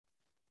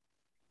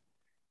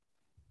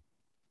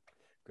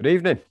Good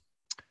evening.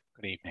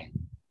 Good evening.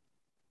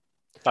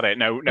 Is that it?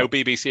 No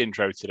BBC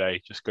intro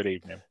today. Just good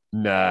evening.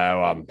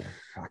 No,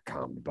 I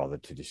can't be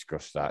bothered to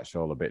discuss that. It's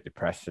all a bit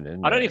depressing,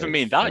 isn't I don't it? even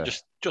mean that.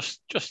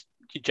 Just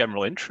your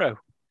general intro.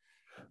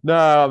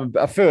 No,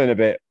 I'm feeling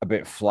a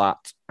bit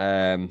flat.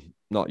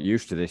 Not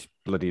used to this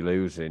bloody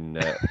losing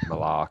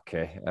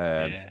malarkey.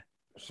 Yeah.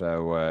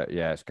 So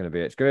yeah, it's gonna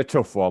be a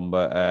tough one,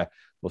 but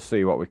we'll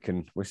see what we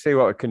can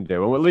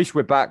do. And at least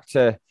we're back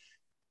to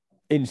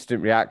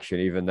instant reaction,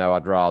 even though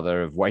I'd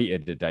rather have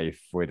waited a day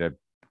if we'd have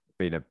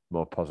been a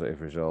more positive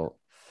result.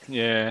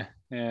 Yeah.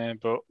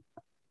 But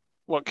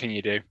what can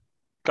you do?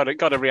 Got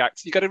to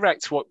react. You got to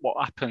react to what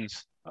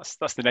happens.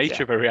 That's the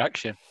nature of a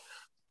reaction.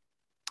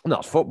 And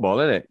that's football,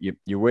 isn't it?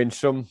 You win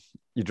some,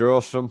 you draw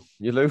some,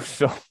 you lose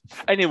some.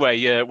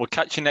 Anyway, we'll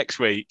catch you next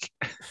week.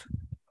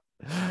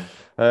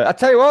 I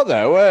tell you what,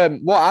 though,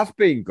 what has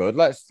been good.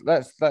 Let's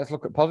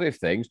look at positive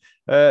things.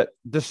 The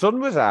sun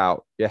was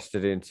out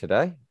yesterday and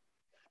today.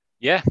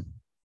 Yeah,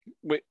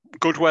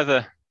 good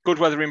weather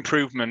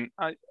improvement.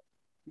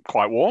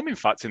 Quite warm, in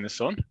fact, in the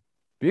sun.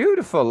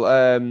 Beautiful.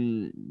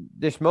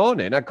 This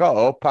morning, I got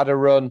up, had a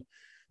run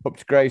up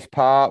to Grace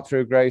Park,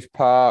 through Grace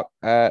Park.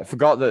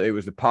 Forgot that it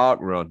was the park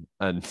run,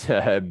 and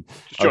I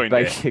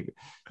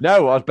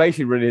was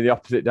basically running the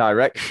opposite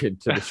direction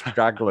to the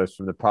stragglers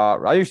from the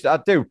park. I've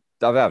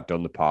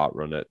done the park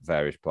run at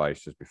various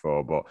places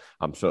before, but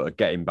I'm sort of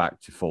getting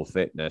back to full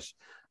fitness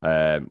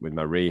with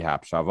my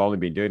rehab. So I've only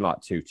been doing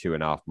like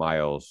 2.5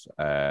 miles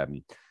at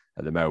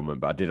the moment,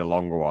 but I did a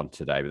longer one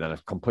today. But then I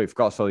completely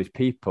forgot all these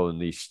people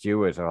and these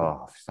stewards.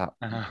 Oh, it's that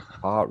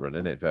park run,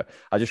 isn't it? But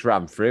I just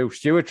ran through.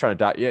 Steward trying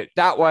to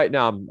that way.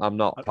 No, I'm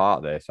not part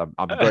of this.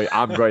 I'm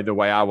going the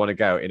way I want to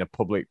go in a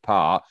public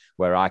park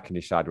where I can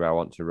decide where I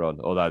want to run.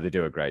 Although they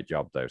do a great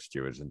job, those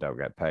stewards, and don't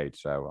get paid,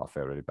 so I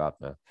feel really bad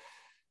now.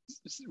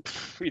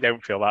 You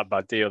don't feel that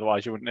bad, do you?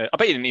 Otherwise, you wouldn't. I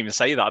bet you didn't even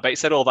say that. I bet you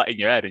said all that in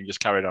your head and just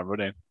carried on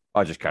running.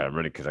 I just carried on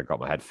running because I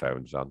got my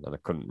headphones on and I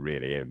couldn't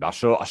really hear him. I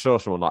saw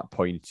someone like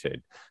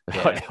pointing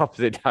like the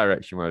opposite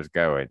direction where I was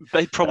going.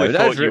 They probably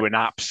thought you were an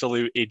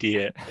absolute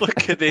idiot.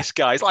 Look at this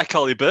guy. He's like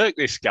Ollie Burke,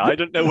 this guy. I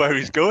don't know where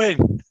he's going.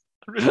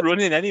 I'm just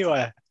running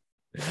anywhere.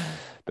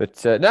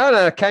 But no,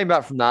 I came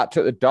back from that,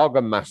 took the dog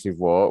a massive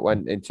walk,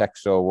 went in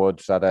Texel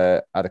Woods, had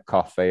a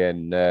coffee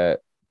and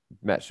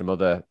met some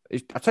other...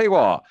 I tell you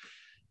what,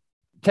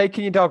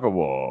 taking your dog a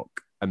walk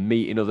and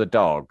meeting other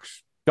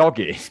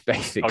doggies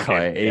basically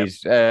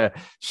is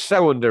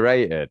so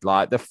underrated.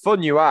 Like the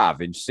fun you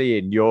have in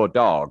seeing your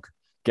dog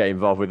get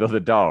involved with other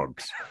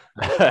dogs,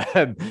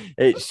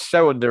 it's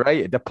so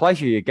underrated. The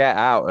pleasure you get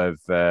out of.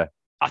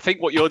 I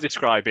think what you're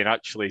describing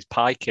actually is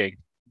piking.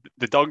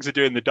 The dogs are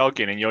doing the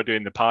dogging, and you're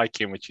doing the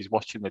piking, which is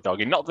watching the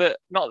dogging. Not that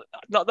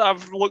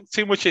I've looked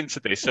too much into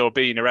this or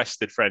being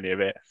arrested for any of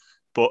it,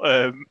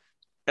 but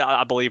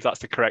I believe that's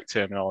the correct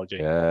terminology.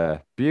 Yeah,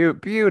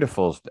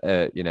 beautiful.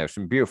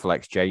 Some beautiful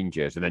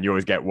exchanges, and then you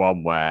always get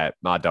one where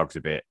my dog's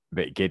a bit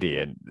giddy,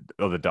 and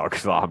other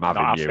dogs like I'm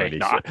having you,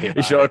 and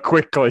he sort of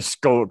quickly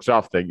skulks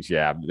off. Thinks,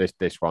 yeah,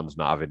 this one's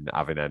not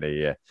having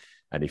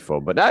any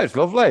fun. But no, it's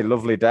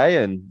lovely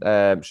day,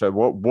 and so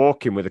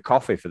walking with a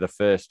coffee for the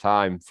first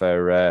time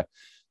for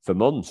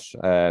months.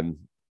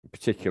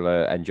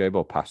 Particular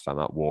enjoyable pastime,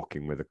 that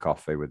walking with a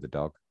coffee with the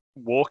dog.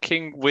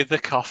 Walking with a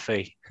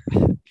coffee.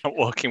 Not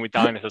walking with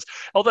dinosaurs.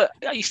 Although,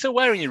 are you still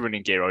wearing your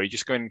running gear, or are you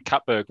just going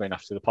cat burgling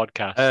after the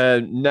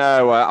podcast?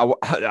 No,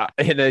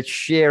 in a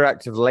sheer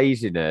act of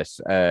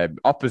laziness,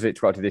 opposite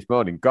to what I did this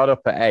morning, got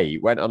up at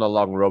 8, went on a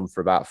long run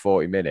for about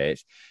 40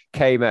 minutes,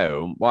 came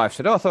home. Wife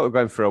said, I thought we were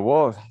going for a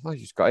walk. I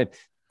just got in,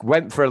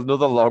 went for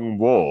another long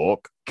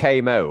walk,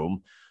 came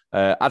home,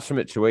 had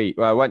something to eat.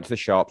 Well, I went to the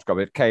shops,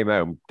 came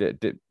home,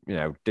 did a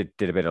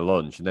bit of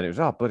lunch, and then it was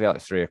bloody hell,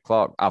 it's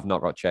 3:00. I've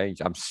not got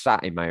changed. I'm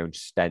sat in my own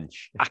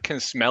stench. I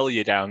can smell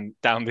you down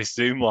this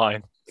Zoom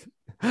line.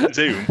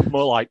 Zoom,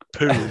 more like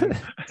poo.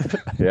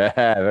 Yeah,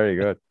 very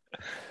good.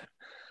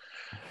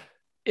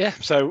 Yeah,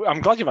 so I'm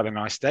glad you've had a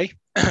nice day.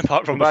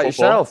 Apart from about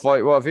yourself,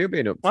 what have you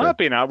been up to? Well, I've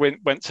been out.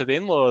 Went to the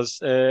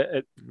in-laws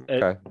at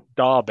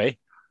Derby.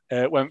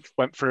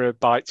 Went for a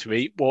bite to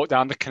eat, walked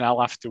down the canal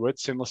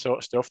afterwards, similar sort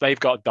of stuff. They've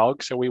got a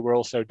dog, so we were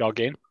also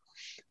dogging.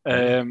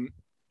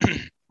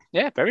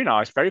 Yeah, very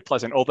nice, very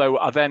pleasant. Although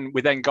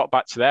we then got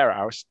back to their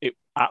house at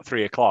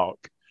 3:00.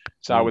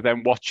 So I was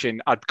then watching.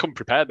 I'd come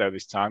prepared though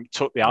this time.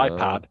 Took the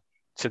iPad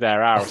to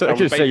their house. I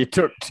was say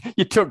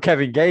you took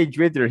Kevin Gage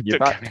with you in your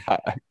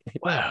backpack.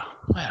 Well,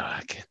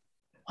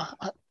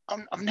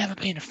 I've never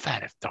been a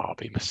fan of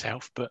Derby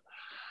myself, but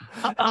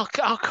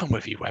I'll come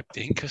with you,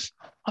 Webding, because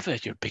I've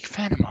heard you're a big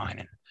fan of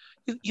mine,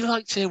 and you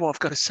like to hear what I've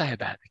got to say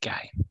about the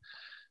game.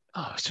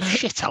 Oh, it's a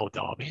shit old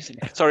Derby,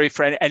 isn't it? Sorry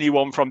for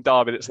anyone from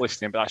Derby that's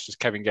listening, but that's just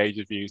Kevin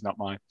Gage's views, not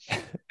mine.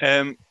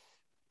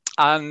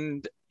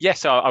 And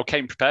yes, I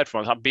came prepared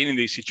for it. I've been in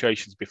these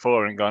situations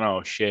before and gone,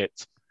 oh shit,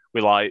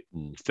 we're like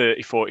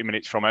 30, 40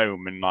 minutes from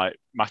home and like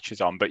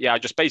matches on. But yeah, I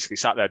just basically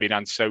sat there being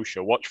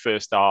antisocial, watched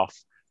first half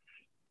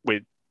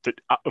with the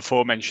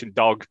aforementioned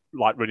dog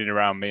like running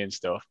around me and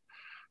stuff.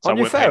 So on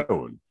your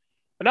phone?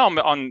 No,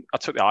 I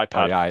took the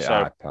iPad. Oh, yeah,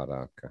 iPad.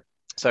 Okay.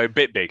 So a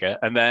bit bigger,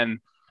 and then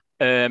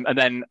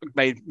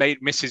made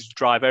Mrs.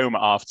 drive home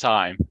at half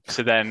time.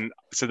 So then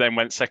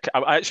went second.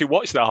 I actually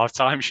watched the half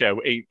time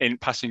show in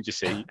passenger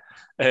seat,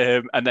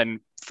 and then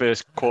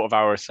first quarter of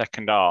hour,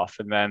 second half,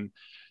 and then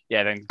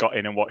got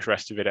in and watched the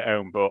rest of it at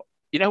home. But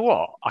you know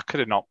what? I could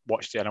have not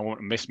watched it, and I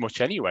wouldn't have missed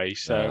much anyway.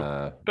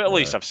 So, but at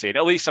least I've seen it.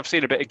 At least I've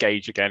seen a bit of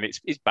Gage again.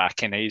 He's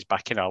back in. He's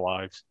back in our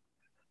lives.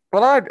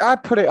 Well, I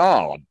put it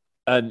on.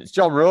 And it's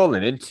John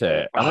Rowling, isn't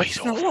it? And what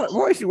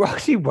is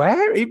he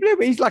wearing?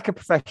 He's like a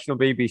professional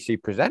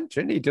BBC presenter,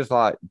 and he does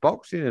like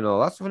boxing and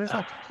all that stuff. And it's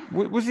like,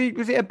 was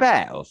it a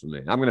bet or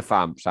something? I'm going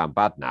to sound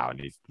bad now,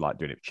 and he's like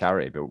doing it for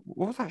charity. But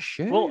what was that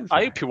shirt? Well,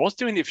 I hope he was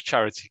doing it for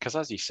charity because,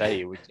 as you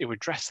say, he would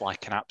dress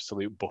like an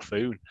absolute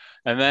buffoon.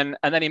 And then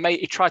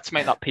he tried to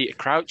make that Peter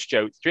Crouch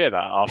joke. Did you hear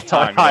that half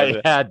time?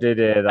 I did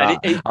hear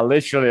that. I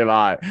literally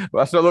I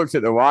looked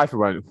at the wife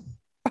and went.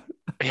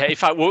 Yeah, in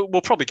fact,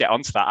 we'll probably get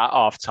onto that at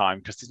half time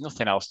because there's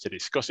nothing else to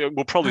discuss.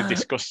 We'll probably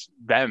discuss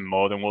them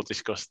more than we'll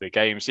discuss the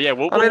game. So yeah,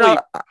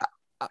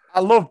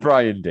 I love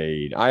Brian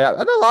Deane. I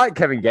like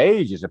Kevin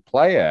Gage as a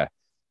player,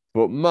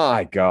 but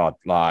my God,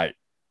 like,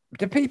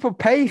 do people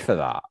pay for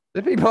that?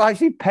 Do people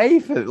actually pay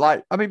for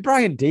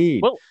Brian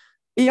Deane? Well,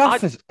 he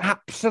offers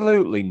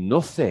absolutely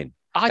nothing.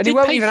 And he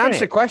won't even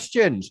answer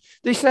questions.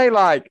 They say,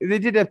 they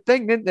did a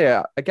thing, didn't they?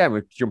 Again,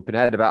 we're jumping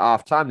ahead about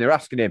half time. They were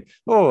asking him,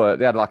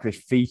 they had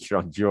this feature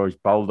on George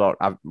Baldock,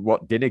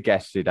 what dinner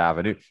guests he'd have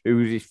and who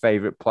was his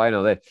favourite player and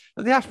all this.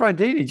 And they asked Brian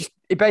Deane,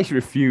 he basically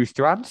refused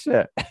to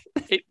answer.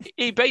 I've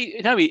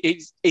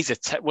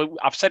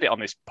said it on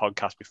this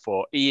podcast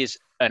before. He is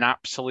an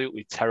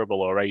absolutely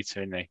terrible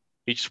orator, isn't he?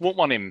 You just won't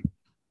want him.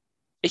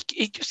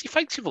 He just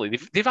effectively,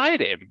 they've hired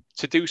him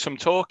to do some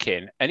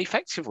talking, and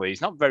effectively,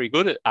 he's not very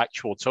good at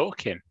actual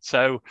talking.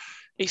 So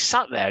he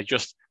sat there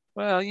just,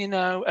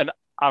 and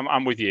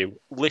I'm with you.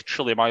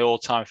 Literally, my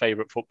all-time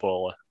favourite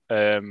footballer,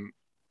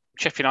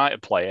 Sheffield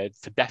United player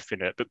for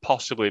definite, but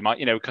possibly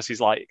because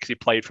he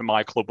played for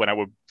my club when I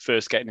was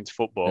first getting into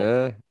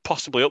football.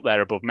 Possibly up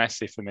there above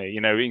Messi for me.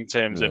 In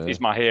terms of he's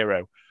my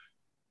hero.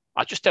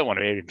 I just don't want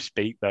to hear him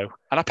speak, though.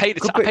 And I paid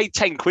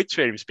 10 quid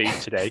to hear him speak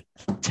today.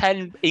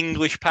 10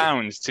 English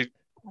pounds to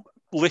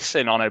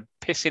listen on a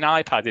pissing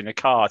iPad in a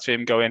car to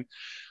him going,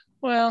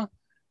 well,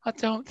 I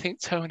don't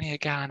think Tony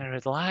Agana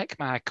would like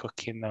my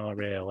cooking, though,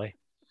 really.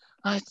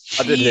 I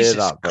didn't hear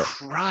that. But...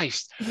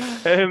 Christ.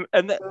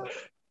 It's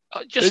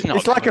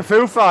like a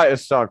Foo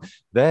Fighters song.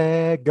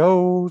 There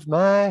goes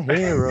my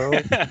hero.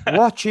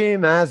 Watch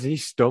him as he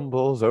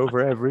stumbles over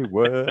every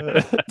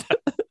word.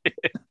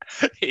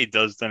 He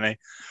does, doesn't he?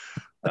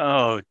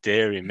 Oh,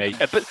 dearie me.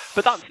 But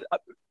that's,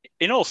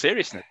 in all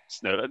seriousness,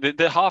 no, the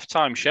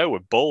halftime show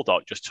with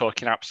Baldock just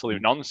talking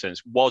absolute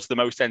nonsense was the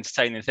most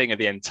entertaining thing of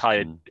the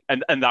entire,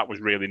 and that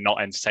was really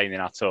not entertaining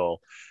at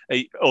all.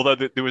 Although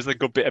there was a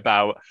good bit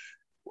about,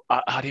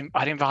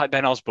 I'd invite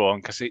Ben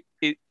Osborne because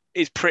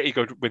he's pretty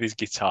good with his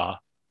guitar.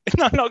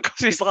 Not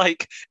because he's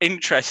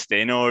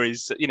interesting or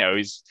he's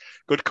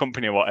good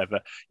company or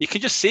whatever. You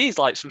can just see he's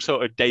like some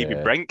sort of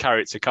David Brent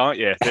character, can't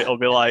you? It'll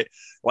be like,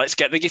 let's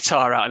get the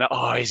guitar out,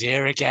 and he's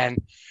here again.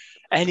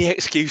 Any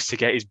excuse to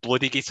get his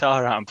bloody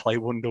guitar out and play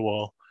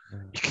Wonderwall.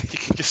 You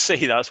can just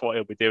see that's what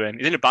he'll be doing.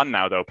 He's in a band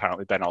now, though,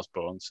 apparently, Ben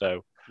Osborne.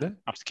 So I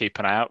have to keep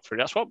an eye out for it.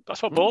 That's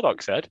what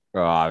Baldock said.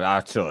 Oh,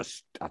 I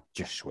just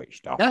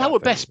switched off. No, that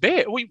was best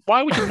bit.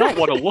 Why would you not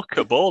want to look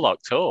at Baldock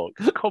talk?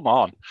 Come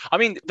on. I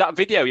mean, that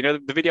video,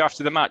 the video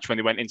after the match when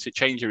they went into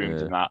changing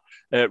rooms and that,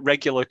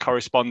 regular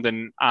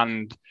correspondent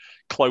and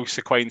close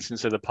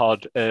acquaintance of the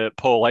pod,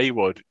 Paul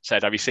Haywood,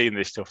 said, have you seen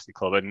this stuff at the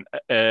club? And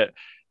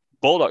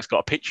Baldock's got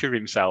a picture of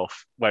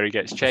himself where he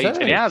gets changed,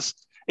 and he has.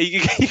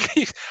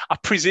 I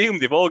presume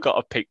they've all got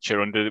a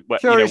picture under where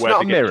they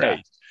get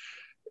changed.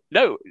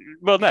 No,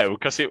 well, no,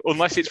 because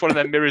unless it's one of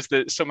them mirrors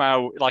that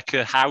somehow like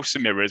a house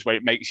of mirrors where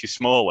it makes you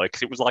smaller,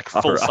 because it was like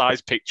a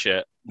full-size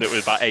picture that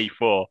was about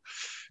A4.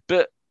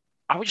 But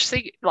I would just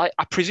think, I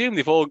presume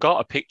they've all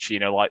got a picture,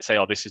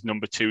 say, this is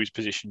number 2's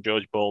position,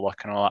 George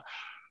Baldock and all that.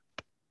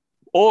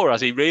 Or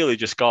has he really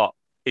just got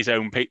his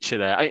own picture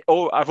there?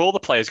 Or have all the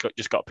players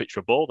just got a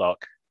picture of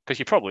Baldock? Because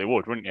you probably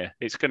would, wouldn't you?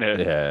 It's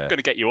gonna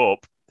get you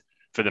up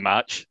for the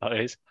match, that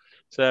is.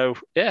 So,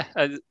 yeah.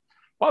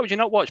 Why would you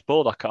not watch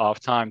Baldock at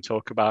half-time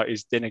talk about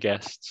his dinner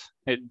guests?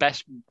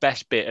 Best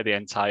bit of the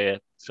entire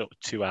sort of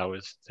 2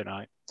 hours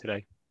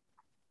today.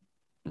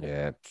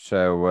 Yeah.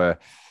 So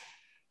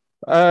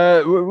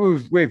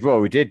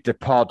we did the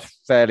pod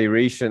fairly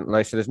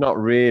recently, so there's not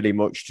really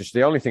much. Just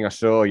the only thing I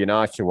saw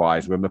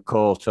United-wise were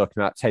McCall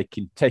talking about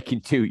taking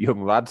 2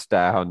 young lads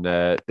down.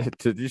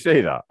 Did you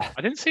see that?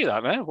 I didn't see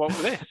that, man. What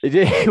was it?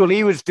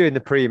 He was doing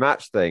the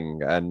pre-match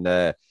thing,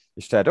 and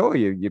he said,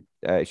 he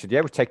said,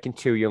 we're taking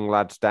 2 young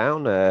lads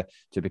down to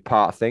be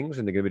part of things,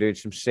 and they're going to be doing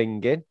some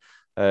singing.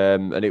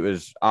 And it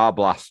was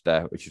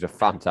Arblaster, which is a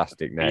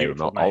fantastic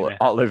name,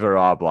 Oliver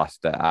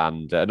Arblaster,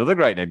 and another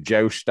great name,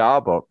 Joe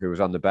Starbuck, who was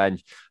on the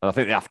bench. And I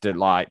think they have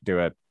to do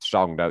a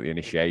song, don't the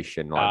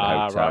initiation, the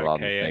hotel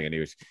thing. And he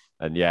was,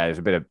 And yeah, there's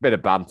a bit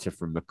of banter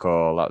from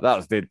McCall. That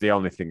was the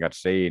only thing I'd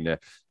seen.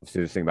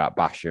 Obviously, the thing about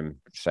Basham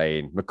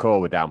saying McCall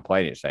were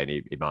downplaying it, saying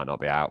he might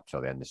not be out till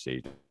the end of the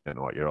season. I don't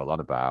know what you're all on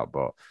about,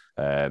 but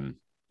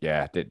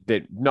yeah,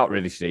 did not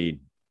really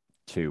seen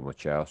too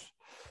much else.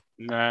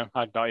 No,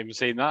 I'd not even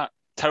seen that.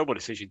 Terrible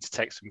decision to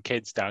take some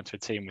kids down to a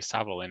team with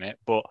Saville in it.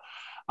 But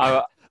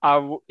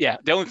yeah,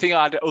 the only thing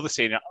I had other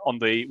seen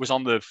was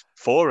on the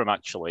forum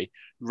actually,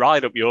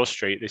 right up your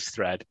street. This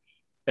thread.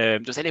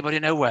 Does anybody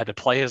know where the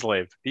players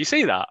live? Do you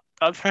see that?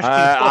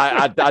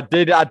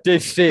 I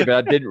did see it, but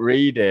I didn't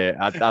read it.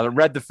 I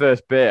read the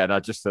first bit, and I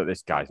just thought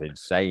this guy's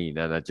insane,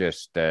 and I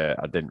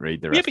didn't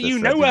read the rest. Yeah, but you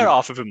know where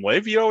half of them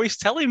live. You're always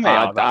telling me.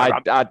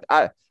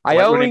 I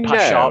only know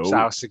Sharp's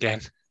house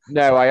again.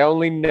 No, I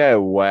only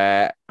know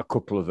where a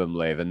couple of them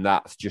live, and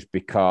that's just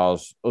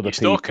because other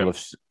people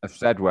have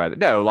said where.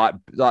 No,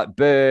 like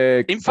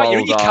Berg. In fact, you're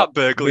in your cat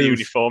burglar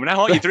uniform now,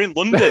 aren't you? They're in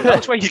London.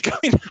 That's where you're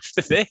going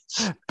after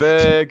this.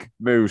 Berg,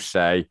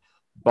 Moose,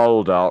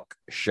 Baldock,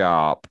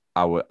 Sharp.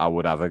 I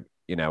would have a.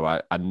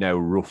 I know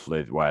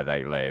roughly where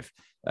they live.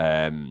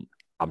 I'm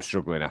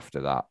struggling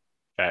after that.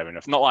 Fair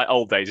enough. Not like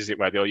old days, is it,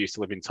 where they all used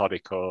to live in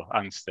Toddick or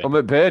Anston?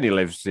 Well,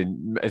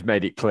 McBurney has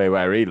made it clear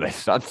where he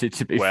lives, hasn't it,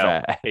 to be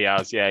fair? He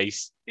has, yeah.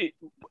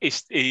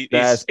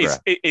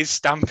 His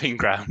stamping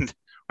ground,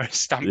 where he's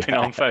stamping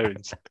on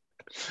phones.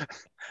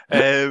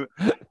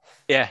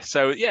 Yeah,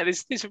 so, yeah,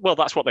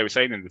 that's what they were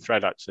saying in the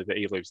thread, actually, that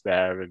he lives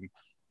there. And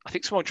I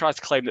think someone tried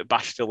to claim that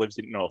Bash still lives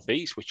in North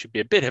East, which would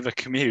be a bit of a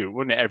commute,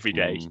 wouldn't it, every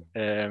day?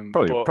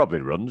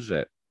 Probably runs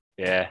it.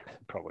 Yeah,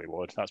 probably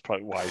would. That's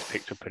probably why he's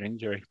picked up an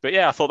injury. But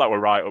yeah, I thought that were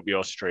right up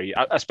your street,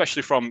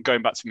 especially from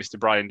going back to Mr.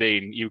 Brian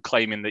Dean, you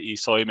claiming that you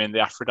saw him in the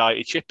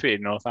Aphrodite Chippy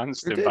in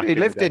Northampton. He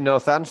lived in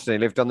Northampton. He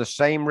lived on the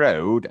same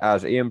road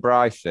as Ian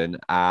Bryson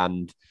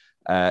and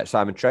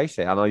Simon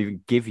Tracy. And I'll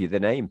even give you the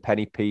name,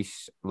 Penny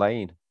Piece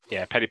Lane.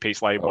 Yeah, Penny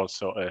Piece Lane was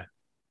sort of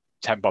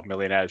 10 Bob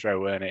Millionaires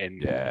Row, weren't it, in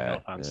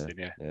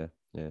Northampton?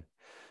 Yeah.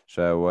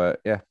 So,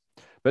 yeah.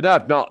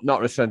 But no, not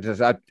resented.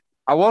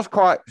 I was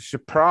quite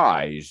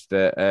surprised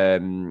that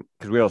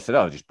because we all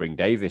said, just bring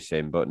Davis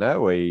in, but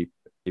no, he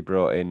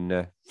brought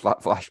in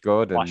Flash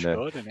Gordon,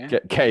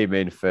 came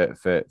in for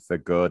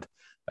good,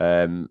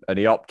 and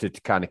he opted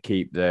to kind of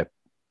keep the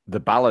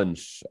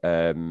balance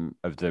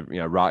of the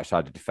right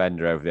sided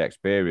defender over the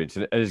experience.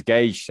 And as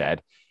Gage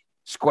said,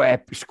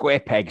 square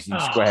pegs in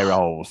square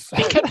holes.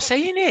 He kept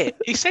saying it.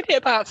 He said it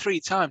about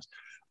 3 times.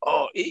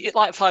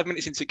 Like 5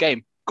 minutes into the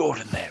game,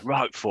 Gordon there,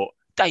 right foot.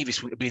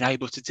 Davis wouldn't have been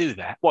able to do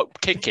that.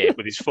 Kick it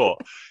with his foot?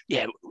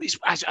 Yeah,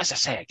 as I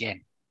say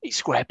again, it's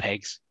square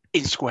pegs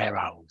in square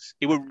holes.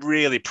 He were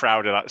really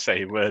proud of that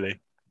saying, weren't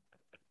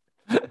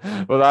they?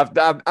 Well,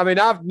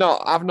 I've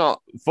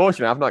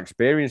not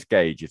experienced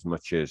Gage as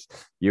much as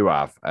you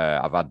have.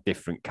 I've had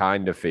different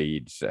kind of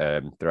feeds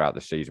throughout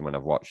the season when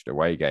I've watched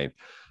away games.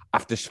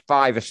 After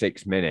 5 or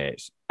 6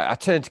 minutes, I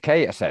turned to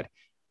Kate. I said,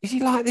 "Is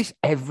he like this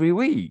every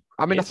week?"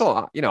 I mean, yes. I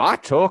thought, I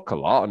talk a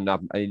lot and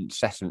I'm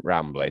incessant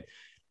rambling.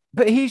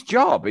 But his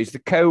job is the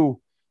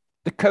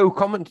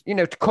co-comment,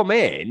 to come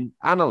in,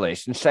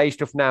 analyst, and say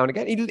stuff now and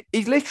again.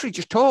 He literally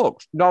just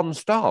talks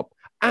non-stop.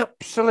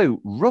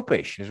 Absolute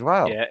rubbish as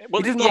well. Yeah,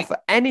 he doesn't offer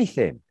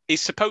anything.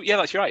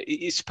 That's right.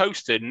 He's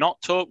supposed to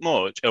not talk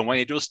much, and when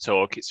he does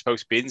talk, it's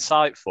supposed to be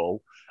insightful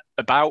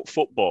about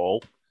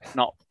football,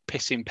 not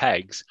pissing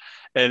pegs,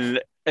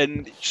 and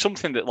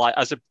something that, like,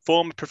 as a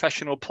former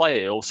professional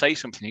player, he'll say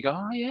something. You go,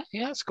 "Oh yeah,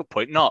 that's a good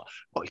point." Not,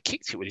 "Well, he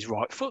kicked it with his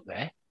right foot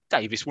there.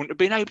 Davis wouldn't have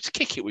been able to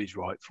kick it with his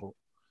right foot."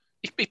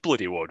 He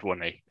bloody would,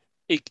 wouldn't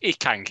he? He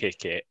can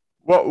kick it.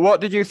 What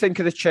did you think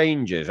of the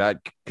changes?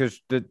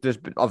 Because there's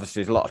been,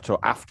 obviously, there's a lot of talk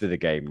after the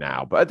game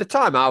now, but at the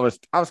time I was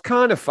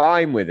kind of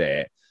fine with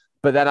it.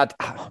 But then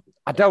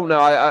I don't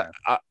know.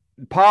 I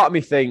part of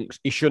me thinks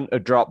he shouldn't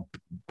have dropped,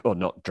 or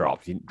not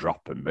dropped. He didn't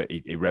drop him, but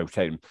he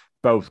rotated them,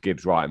 both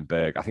Gibbs, White, and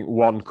Berg. I think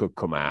one could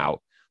come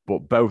out.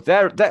 But both,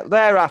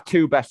 they're our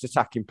 2 best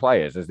attacking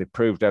players, as they've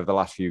proved over the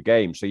last few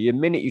games. So the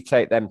minute you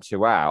take them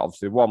 2 out,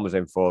 obviously one was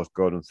enforced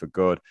Gordon for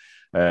good.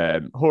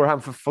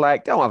 Hourihane for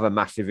Fleck, don't have a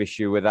massive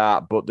issue with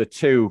that. But the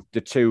two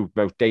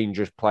most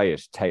dangerous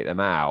players, take them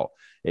out.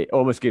 It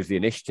almost gives the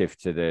initiative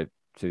to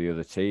the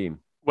other team.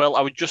 Well,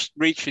 I was just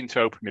reaching to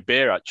open my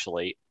beer,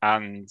 actually,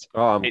 and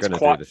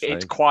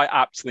it's quite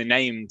aptly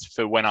named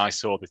for when I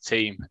saw the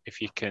team.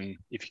 If you can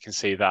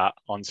see that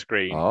on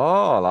screen.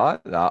 Oh, I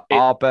like that.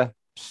 Arbor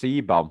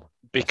C-bomb.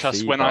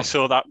 Because when I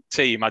saw that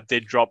team, I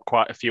did drop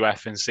quite a few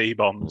F and C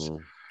bombs.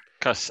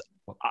 Because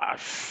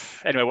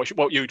anyway, what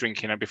are you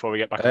drinking before we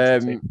get back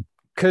into the team?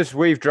 Because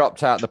we've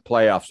dropped out the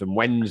playoffs and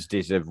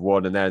Wednesdays have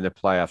won and they're in the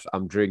playoffs,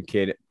 I'm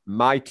drinking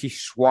Mighty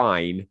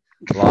Swine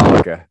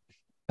Lager,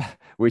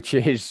 which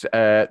is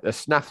a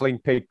Snaffling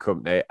Pig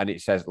Company, and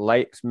it says,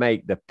 "Let's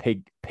make the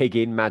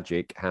pigging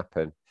magic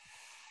happen."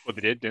 Well,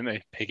 they did, didn't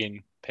they?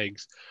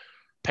 Pigs,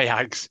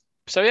 hags.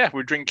 So yeah,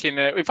 we're drinking.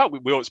 In fact,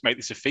 we ought to make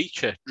this a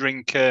feature.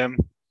 Drink an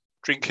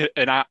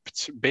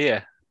apt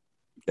beer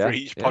for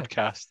each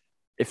podcast.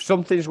 if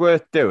something's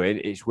worth doing,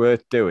 it's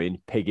worth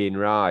doing pigging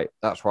right.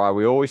 That's why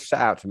we always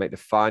set out to make the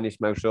finest,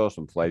 most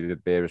awesome flavour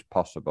of beer as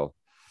possible.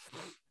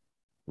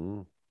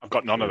 I've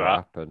got none of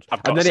that. Happens.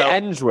 And then it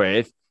ends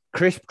with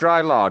crisp,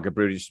 dry lager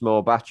brewed in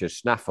small batches,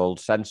 snaffled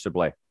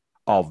sensibly.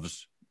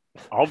 Ovs.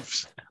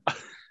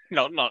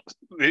 Not.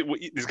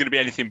 There's going to be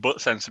anything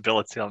but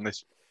sensibility on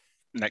this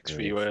next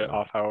few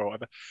half hour or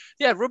whatever.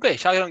 Yeah,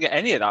 rubbish. I don't get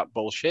any of that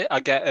bullshit. I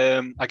get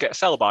a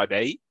sell by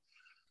date.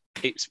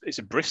 It's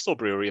a Bristol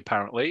brewery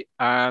apparently,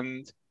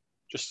 and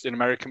just an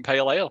American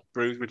pale ale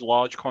brewed with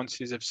large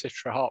quantities of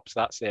Citra hops.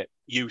 That's it.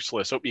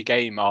 Useless. Up your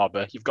game,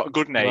 Arbor. You've got a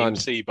good name,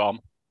 C-Bomb.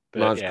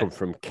 Mine's come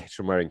from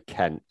somewhere in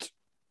Kent.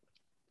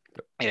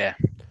 Yeah.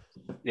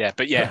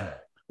 But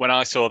when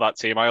I saw that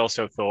team, I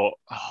also thought,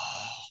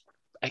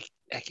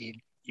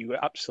 Eggy, you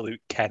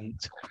absolute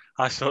Kent.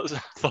 I thought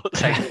the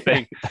same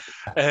thing.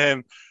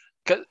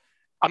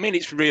 I mean,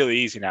 it's really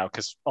easy now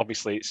because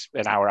obviously it's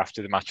an hour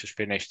after the match is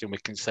finished, and we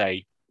can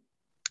say,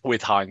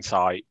 with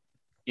hindsight,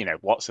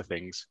 what's the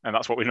things, and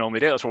that's what we normally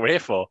do. That's what we're here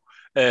for.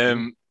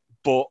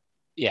 But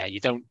yeah, you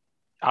don't.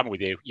 I'm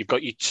with you. You've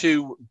got your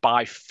two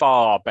by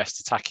far best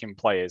attacking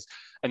players,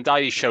 and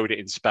Dyer showed it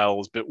in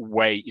spells. But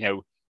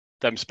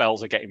them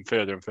spells are getting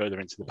further and further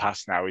into the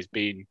past now.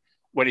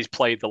 When he's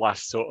played the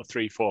last sort of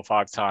 3, 4,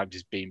 5 times,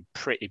 he's been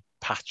pretty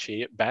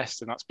patchy at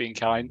best, and that's been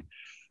kind.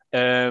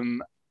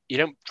 You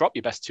don't drop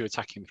your best two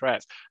attacking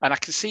threats, and I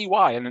can see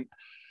why. And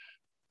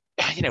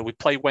we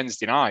play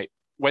Wednesday night.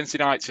 Wednesday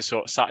nights are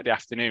sort of Saturday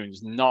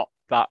afternoons, not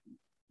that.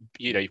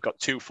 You've got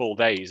 2 full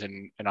days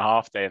and a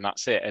half day, and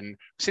that's it. And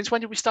since when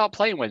did we start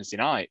playing Wednesday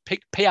night?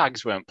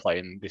 Piags weren't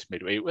playing this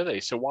midweek, were they?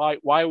 So why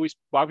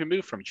have we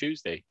moved from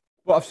Tuesday?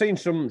 Well, I've seen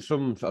some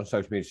on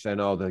social media saying,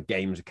 "Oh, the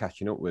games are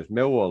catching up with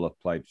Millwall."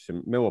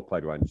 Millwall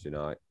played Wednesday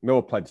night.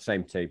 Millwall played the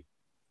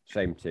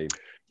same team.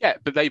 Yeah,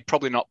 but they've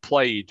probably not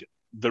played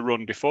the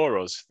run before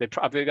us.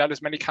 Have they had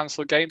as many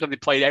cancelled games? Have they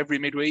played every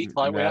midweek?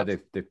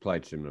 They've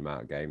played similar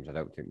amount of games. I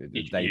don't think they've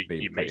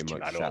been pretty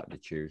much Saturday,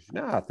 Tuesday.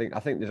 No, I think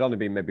there's only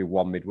been maybe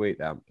one midweek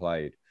they haven't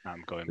played.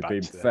 I'm going They've back.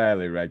 They've been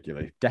fairly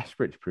regularly.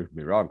 Desperate to prove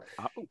me wrong.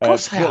 Of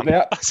course I am.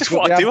 That's just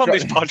what I do on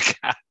this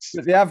podcast.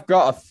 But they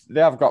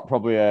have got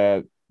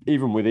probably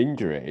even with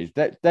injuries,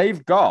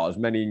 they've got as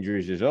many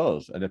injuries as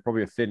us, and they're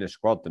probably a thinner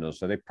squad than us,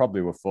 so they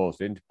probably were forced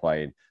into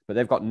playing. But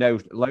they've got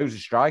loads of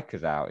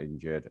strikers out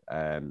injured.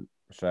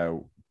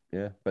 So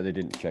yeah, but they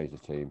didn't change the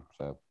team.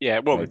 So yeah,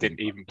 well, they didn't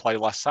even play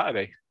last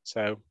Saturday.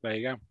 So there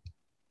you go.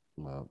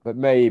 Well, but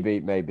maybe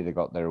they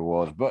got their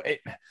rewards. But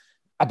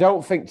I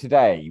don't think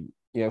today.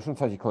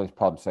 Sometimes you call this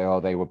pod and say, "Oh,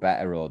 they were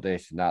better," or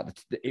this and that.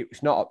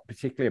 It's not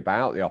particularly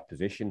about the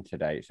opposition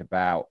today. It's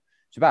about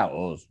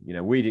us.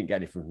 We didn't get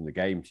anything from the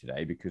game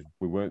today because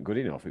we weren't good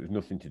enough. It was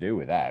nothing to do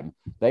with them.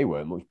 They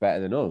weren't much better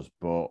than us,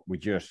 but we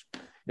just.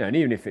 And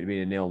even if it'd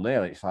been a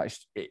 0-0, it's like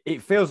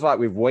it feels like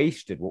we've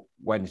wasted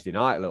Wednesday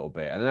night a little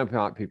bit. And I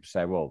know people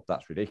say, "Well,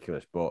 that's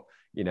ridiculous," but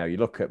you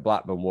look at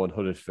Blackburn won,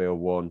 Huddersfield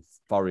won,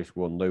 Forest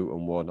won,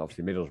 Luton won.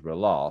 Obviously, Middlesbrough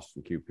lost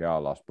and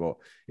QPR lost, but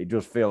it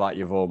does feel like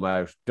you've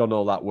almost done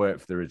all that work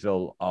for the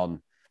result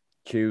on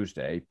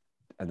Tuesday,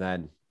 and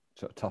then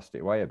sort of tossed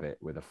it away a bit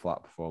with a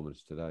flat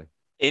performance today.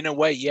 In a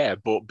way, yeah.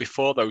 But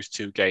before those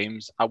 2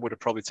 games, I would have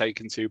probably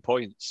taken 2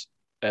 points.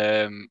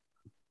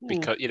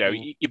 Because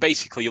you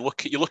basically you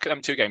look at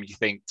them 2 games, you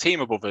think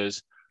team above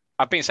us.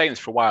 I've been saying this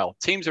for a while.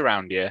 Teams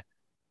around you,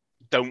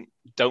 don't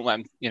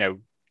let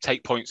them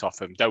take points off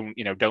them. Don't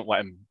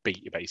let them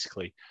beat you.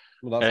 Basically,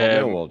 well, that's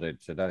what Millwall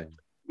did today.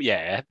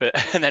 Yeah, but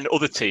and then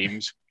other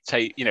teams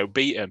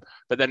beat them.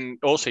 But then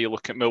also you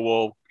look at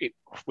Millwall.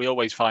 We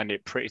always find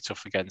it pretty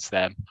tough against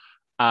them,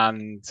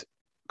 and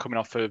coming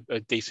off a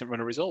decent run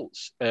of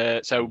results.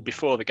 So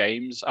before the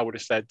games, I would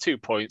have said 2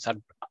 points.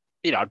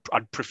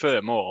 I'd prefer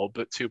more,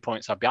 but 2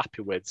 points I'd be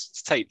happy with.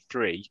 To take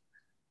 3,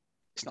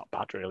 it's not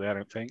bad, really. I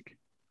don't think.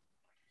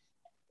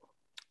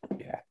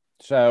 Yeah.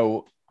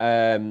 So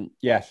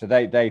so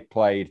they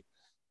played,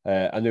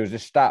 and there was a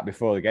stat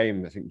before the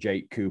game. I think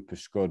Jake Cooper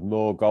scored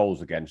more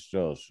goals against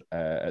us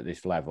at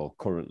this level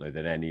currently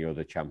than any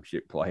other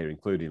Championship player,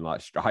 including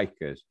like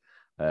strikers.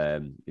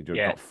 He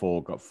got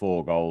four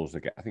goals. I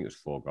think it was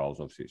 4 goals.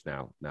 Obviously, it's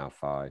now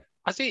 5.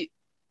 Has he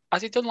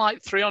done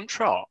like 3 on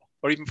trot,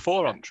 or even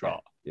 4 on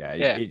trot?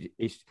 Yeah.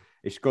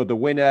 He scored the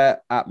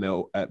winner at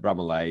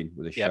Bramall Lane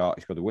with a shot.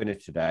 He scored the winner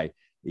today.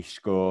 He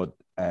scored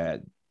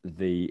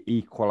the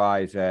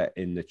equaliser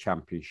in the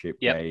Championship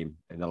game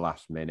in the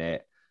last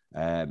minute.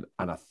 And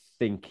I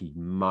think he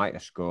might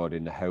have scored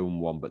in the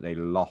home one, but they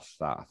lost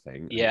that, I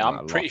think. Yeah,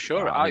 I'm pretty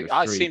sure.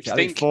 I seem to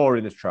think 4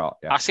 in the trot.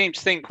 Yeah. I seem to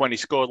think when he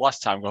scored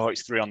last time,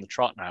 it's 3 on the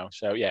trot now.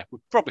 So yeah, we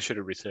probably should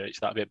have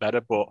researched that a bit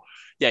better. But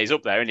yeah, he's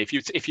up there. And if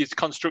you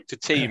construct a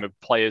team of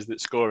players that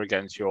score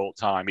against you all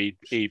the time, he'd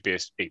be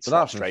so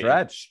that's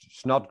Fred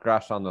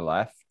Snodgrass on the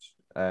left.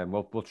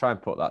 We'll try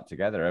and put that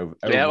together over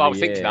I was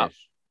thinking that.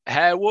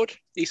 Harewood,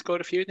 he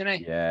scored a few, didn't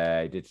he?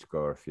 Yeah, he did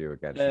score a few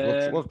against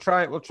us. We'll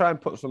try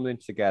and put something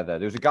together.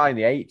 There was a guy in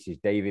the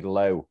 80s, David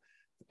Lowe,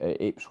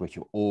 Ipswich,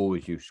 who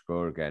always used to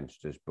score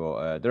against us,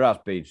 but there has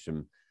been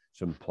some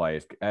some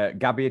players.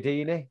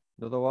 Gabbiadini,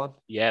 another one.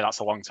 Yeah, that's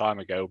a long time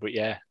ago, but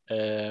yeah.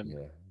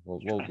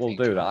 We'll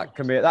do that.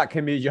 That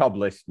can be job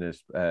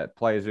listeners,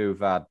 players who've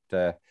had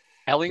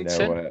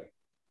Ellington,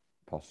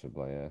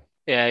 possibly.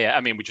 Yeah.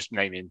 I mean, we're just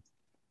naming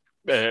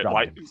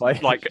like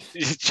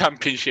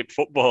championship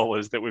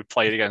footballers that we've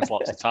played against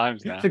lots of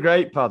times now. It's a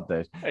great pod,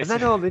 this. And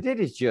then all they did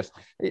is just,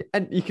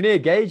 and you can hear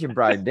Gage and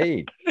Brian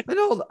Dean,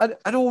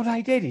 and all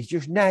they did is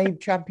just name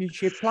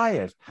championship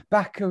players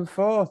back and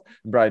forth.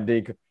 And Brian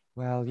Dean goes,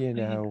 well,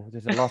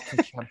 there's a lot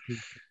of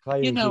championship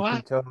players you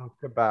can talk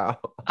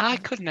about. I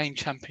could name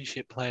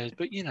championship players,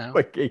 but he can't.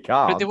 But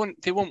they won't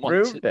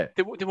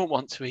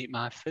want to eat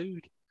my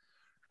food.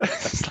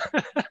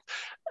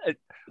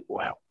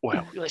 Well,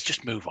 let's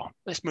just move on.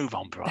 Let's move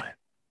on, Brian.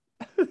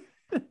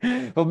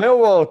 Well,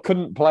 Millwall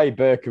couldn't play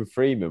Burke and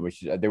Freeman,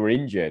 which they were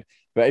injured.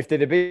 But if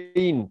they'd have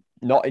been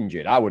not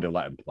injured, I would have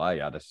let them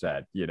play. I'd have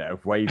said,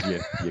 wave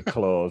your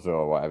claws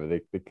or whatever.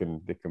 They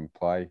can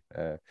play.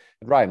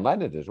 Ryan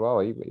Leonard as well.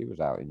 He was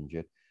out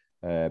injured.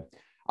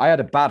 I had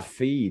a bad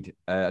feed,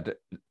 and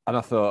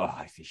I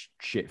thought, it's a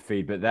shit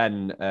feed. But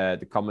then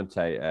the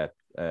commentator,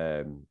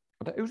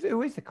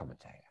 who is the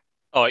commentator?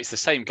 Oh, it's the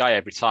same guy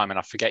every time, and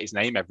I forget his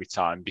name every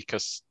time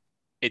because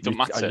it doesn't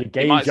matter.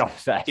 He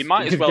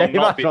might as well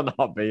not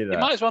be there. He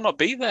might as well not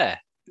be there.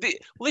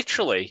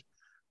 Literally,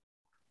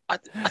 I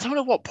don't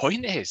know what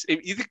point it is.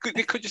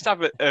 They could just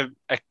have a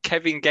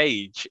Kevin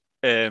Gage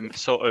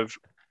sort of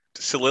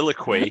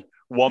soliloquy,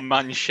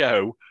 one-man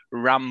show,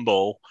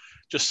 ramble,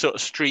 just sort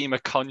of stream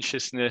of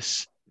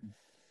consciousness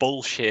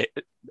bullshit,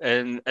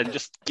 and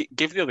just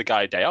give the other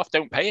guy a day off.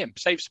 Don't pay him.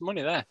 Save some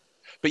money there.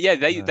 But yeah,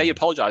 they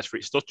apologise for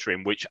it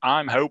stuttering, which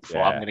I'm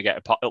hopeful I'm going to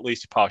get at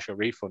least a partial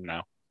refund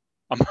now.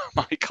 I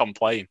might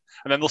complain.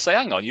 And then they'll say,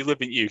 hang on, you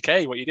live in the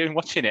UK. What are you doing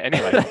watching it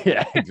anyway?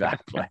 Yeah,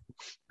 exactly.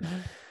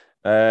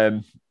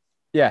 So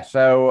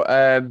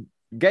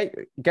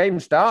game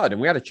started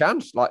and we had a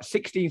chance, like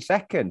 16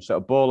 seconds,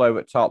 sort of ball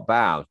over top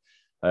bound.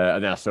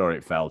 And then I saw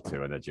it fell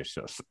to, and I just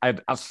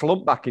I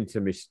slumped back into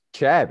my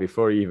chair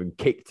before he even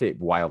kicked it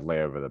wildly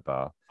over the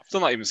bar.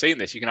 Still not even seen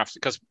this. You're gonna have to,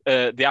 because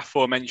the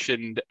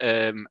aforementioned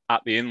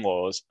at the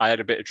in-laws, I had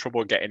a bit of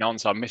trouble getting on,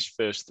 so I missed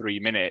first 3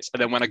 minutes.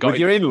 And then when I got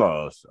your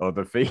in-laws or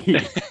the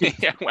feed,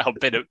 yeah, well,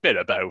 bit of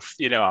both.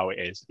 You know how it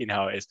is.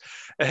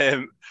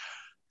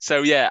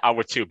 So yeah, I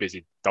was too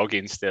busy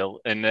dogging still,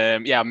 and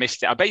I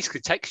missed it. I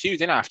basically texted you,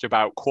 didn't I, after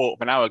about quarter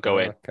of an hour,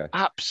 going,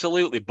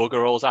 absolutely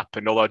bugger all's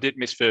happened. Although I did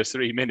miss first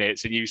 3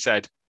 minutes, and you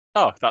said,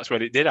 oh, that's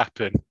when it did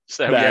happen.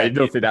 So nothing. The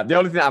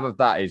only thing that happened with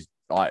that is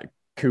like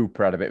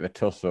Cooper had a bit of a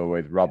tussle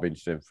with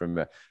Robinson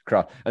from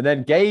Cross. And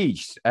then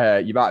Gage,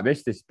 you might have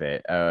missed this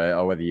bit,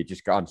 or whether you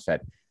just got on and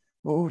said,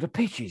 oh, the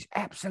pitch is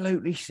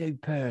absolutely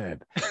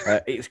superb.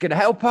 It's going to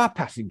help our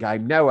passing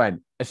game no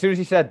end. As soon as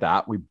he said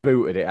that, we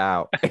booted it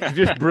out. It was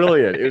just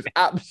brilliant. It was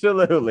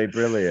absolutely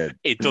brilliant.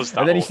 It does that.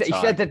 And then he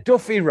said the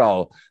Duffy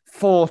roll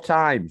 4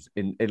 times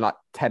in like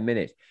 10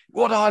 minutes.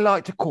 What I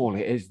like to call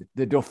it is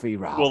the Duffy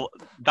roll. Well,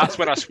 that's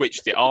when I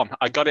switched it on.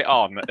 I got it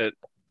on at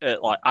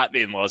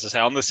the in-laws, I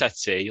say, on the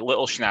settee,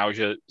 little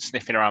schnauzer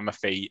sniffing around my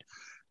feet,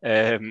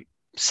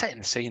 setting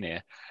the scene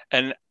here,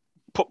 and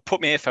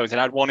put my earphones in.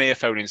 I had one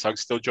earphone in, so I could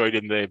still join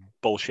in the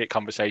bullshit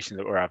conversation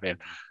that we're having.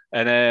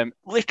 And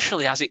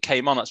literally, as it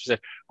came on, that's what I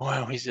said,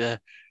 well,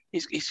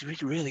 he's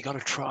really got to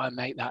try and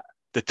make that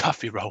the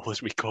Tuffy roll,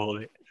 as we call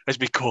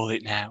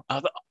it now.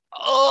 I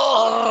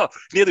thought,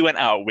 nearly went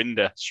out a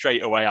window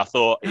straight away. I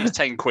thought, it's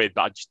 10 quid,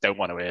 but I just don't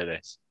want to hear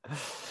this.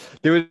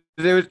 There was.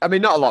 I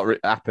mean, not a lot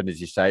happened,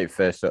 as you say,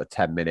 first sort of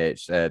 10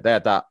 minutes. They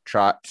had that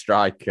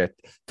striker,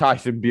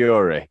 Tyson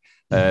Bury.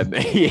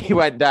 He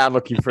went down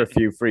looking for a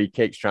few free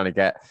kicks, trying to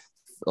get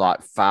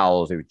like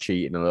fouls. He was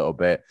cheating a little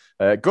bit.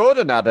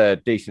 Gordon had a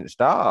decent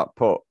start,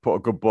 put a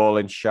good ball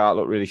in shot,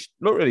 looked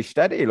really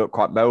steady. He looked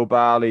quite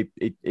mobile.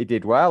 He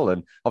did well,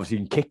 and obviously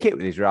he can kick it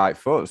with his right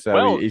foot.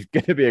 So he's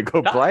going to be a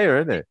good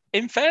player, isn't he?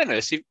 In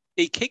fairness, he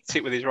kicked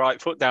it with his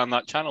right foot down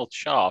that channel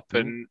sharp,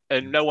 and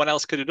no one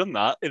else could have done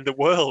that in the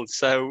world.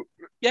 So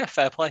yeah,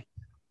 fair play.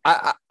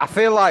 I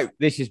feel like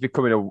this is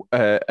becoming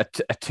a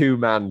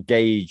 2-man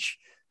Gage.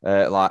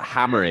 Like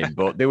hammering,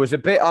 but there was a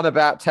bit on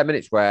about 10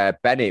 minutes where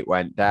Bennett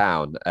went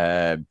down,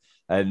 and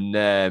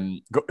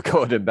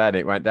Gordon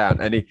Bennett went down,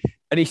 and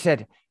he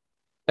said,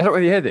 I don't know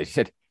if you heard this. He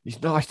said,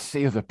 it's nice to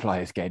see other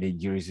players getting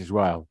injuries as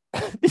well.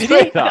 Did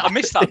he? I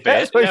missed that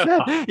bit.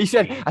 He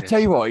said, I tell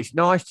you what, it's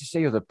nice to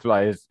see other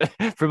players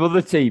from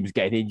other teams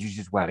getting injuries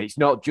as well. It's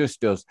not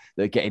just us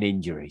that are getting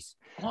injuries.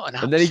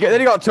 And then he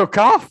got took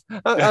off.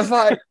 I was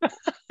like,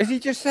 has he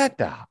just said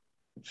that?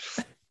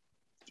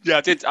 Yeah,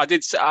 I did. I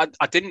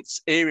didn't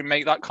hear him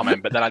make that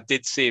comment, but then I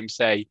did see him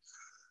say,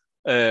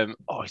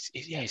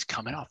 he's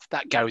coming off.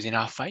 That goes in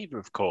our favour,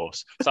 of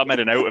course. So I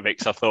made a note of it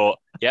because I thought,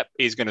 yep,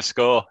 he's going to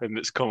score, and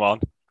it's come on.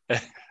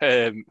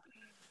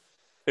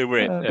 Who Who were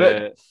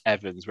it?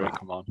 Evans, where it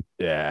come on.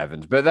 Yeah,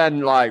 Evans. But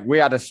then, like, we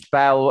had a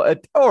spell,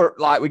 or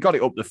like, we got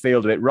it up the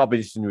field a bit.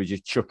 Robinson was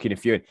just chucking a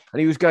few in, and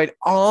he was going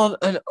on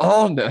and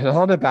on and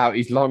on about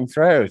his long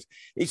throws.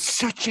 It's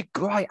such a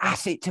great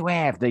asset to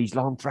have, these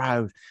long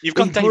throws. You've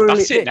got Dave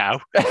Bassett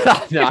now.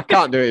 No, I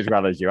can't do it as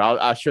well as you.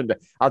 I shouldn't.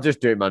 I'll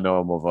just do it in my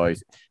normal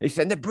voice. He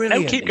said, they're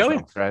brilliant. No, keep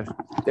going.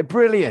 They're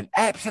brilliant.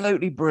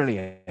 Absolutely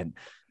brilliant.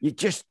 You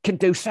just can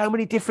do so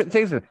many different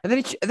things. And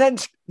then,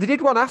 they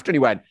did one after, and he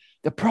went,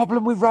 the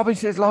problem with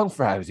Robinson's long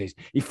throws is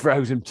he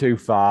throws them too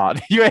far.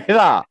 Did you hear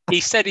that? He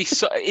said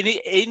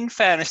in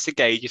fairness to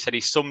Gage, he said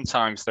he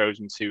sometimes throws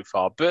them too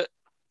far. But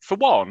for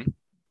one,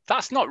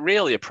 that's not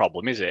really a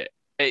problem, is it?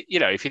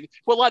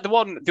 Like there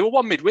were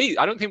one midweek.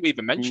 I don't think we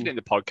even mentioned it in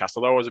the podcast,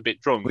 although I was a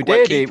bit drunk. We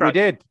did.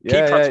 Yeah,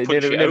 he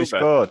did. We never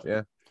scored.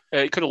 Yeah,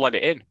 he could have let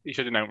it in. He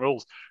should have known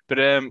rules.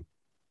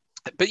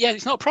 But yeah,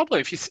 it's not a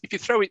problem if you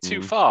throw it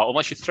too far,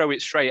 unless you throw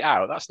it straight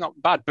out. That's not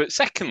bad. But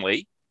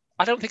secondly,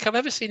 I don't think I've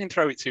ever seen him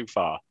throw it too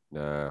far.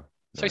 No.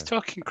 So he's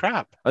talking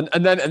crap. And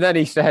then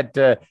he said,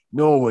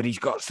 Norwood, he's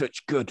got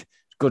such good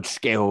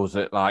skills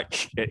at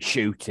at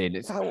shooting.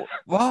 It's like,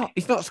 what?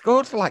 He's not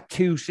scored for like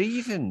 2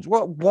 seasons.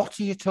 What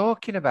are you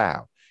talking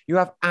about? You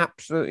have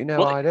absolutely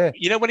no idea.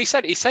 You know, when he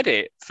said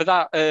it for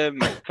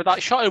that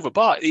shot over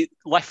bar,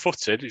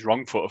 left-footed, he's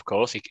wrong foot, of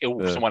course.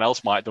 Someone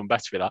else might have done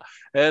better with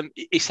that.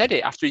 He said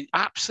it after he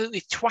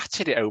absolutely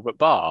twatted it over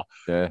bar,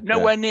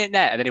 nowhere near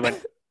net, and then he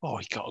went, "Oh,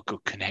 he got a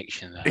good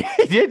connection there."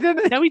 He did,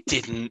 didn't he? No, he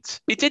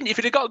didn't. He didn't. If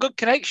he'd have got a good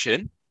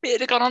connection,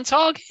 it'd have gone on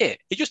target.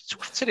 He just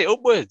twatted it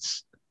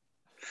upwards.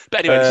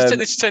 But anyway,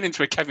 this turned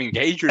into a Kevin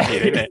Gage review,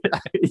 isn't it?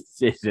 It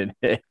isn't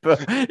it?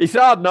 But it's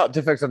hard not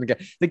to focus on the game.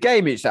 The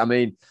game,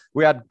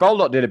 we had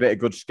Bollock did a bit of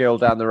good skill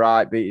down the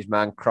right, beat his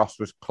man, cross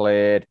was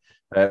cleared.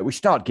 We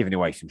started giving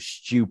away some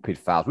stupid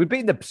fouls. We'd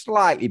been the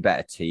slightly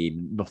better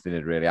team. Nothing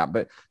had really happened,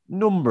 but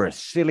number of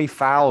silly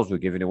fouls were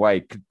giving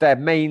away. Their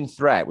main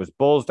threat was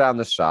balls down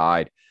the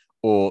side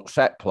or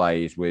set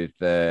plays with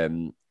they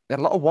had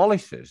a lot of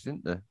Wallaces,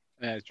 didn't they?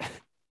 Yeah,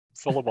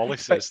 full of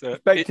Wallaces.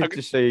 Expected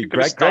to see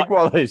Greg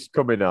Wallace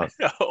coming on.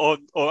 or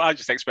I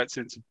just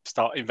expected him to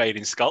start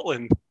invading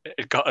Scotland.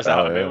 It got us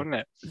out of it, wouldn't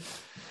it?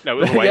 No,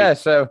 other way.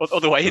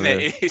 Other way,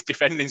 innit? He's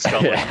defending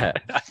Scotland. Yeah.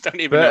 I don't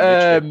even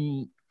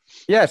know.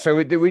 Yeah, so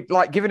we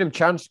like giving him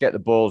chance to get the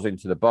balls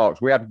into the box.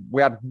 We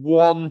had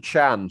one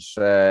chance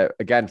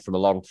again from a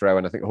long throw,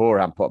 and I think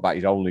Horan put back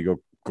his only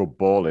good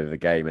ball in the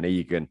game, and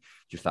Egan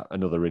just that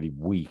another really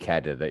weak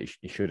header that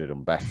he should have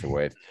done better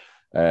with.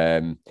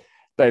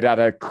 They'd had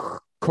a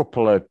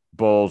couple of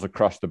balls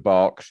across the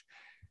box,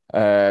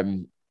 but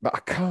I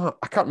can't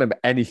remember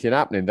anything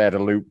happening. They had a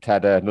looped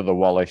header, another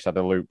Wallace had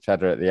a looped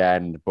header at the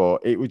end,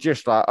 but it was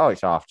just like, oh,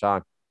 it's half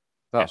time.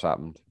 That's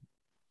happened.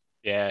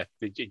 Yeah,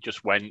 it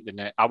just went,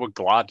 didn't it? I was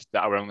glad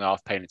that I were only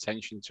half paying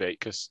attention to it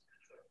because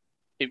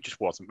it just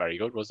wasn't very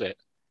good, was it?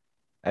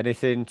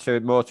 Anything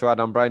more to add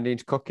on Brian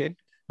Dean's cooking?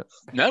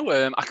 No,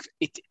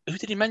 who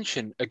did he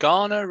mention?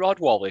 Agana, Rod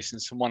Wallace,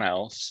 and someone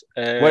else.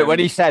 When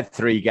he said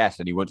 3 guests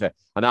and he went to,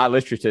 and I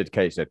literally said,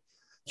 Kate said,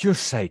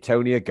 just say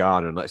Tony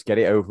Agana and let's get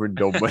it over and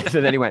done with.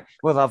 And then he went,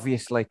 well,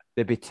 obviously,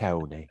 there'd be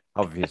Tony.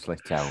 Obviously,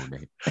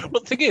 Tony. Well, the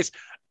thing is,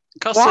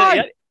 because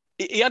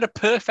he had a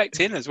perfect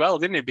in as well,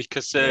 didn't he?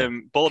 Because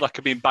Baldock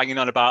had been banging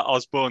on about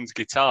Osborne's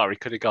guitar. He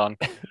could have gone,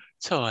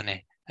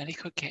 Tony, and he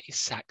could get his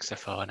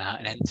saxophone out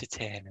and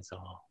entertain us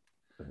all.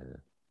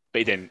 But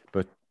he didn't.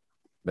 But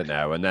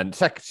no, and then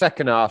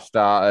second half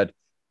started,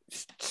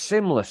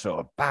 similar sort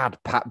of bad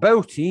pat.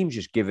 Both teams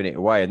just giving it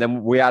away. And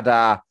then we had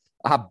our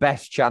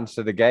best chance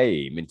of the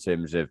game in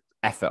terms of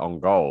effort on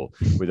goal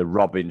with a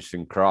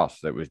Robinson cross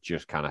that was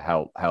just kind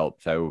of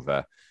helped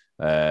over.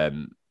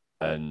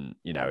 And,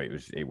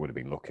 it would have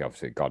been lucky,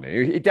 obviously, gone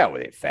in. He dealt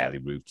with it fairly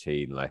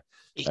routinely.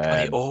 He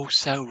got it all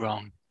so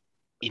wrong.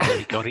 He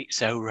really got it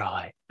so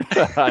right.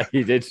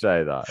 He did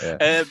say that,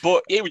 yeah.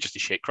 But it was just a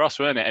shit cross,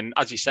 weren't it? And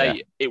as you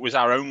say, it was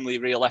our only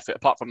real effort,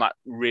 apart from that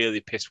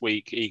really piss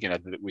weak Egan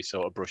that we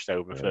sort of brushed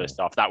over first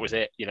off. That was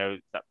it.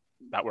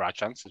 That were our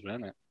chances,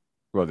 weren't it?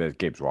 Well, there's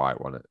Gibbs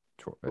White, wasn't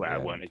it?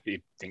 Well,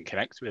 he didn't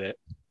connect with it.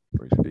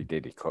 He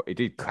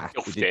did crack.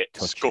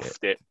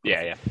 Scuffed it.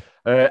 Yeah.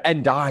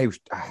 And I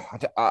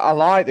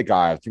like the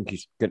guy. I think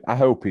he's good. I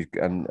hope he's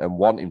and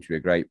want him to be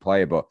a great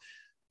player, but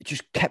he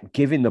just kept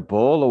giving the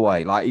ball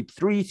away. Like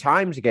 3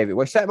 times he gave it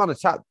away. Set him on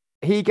attack.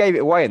 He gave it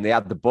away, and they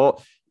had the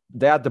ball.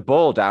 They had the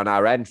ball down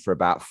our end for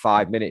about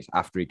 5 minutes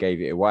after he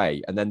gave it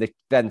away, and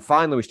then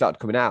finally we started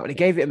coming out, and he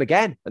gave it him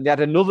again, and they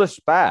had another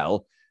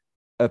spell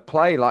of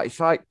play. Like it's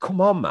like, come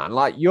on, man!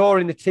 Like you're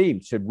in the team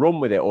to run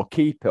with it or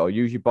keep it or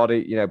use your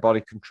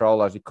body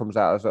control as he comes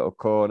out of those little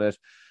corners.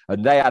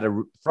 And they had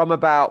from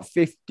about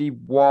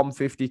 51,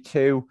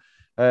 52.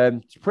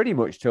 Pretty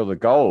much till the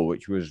goal,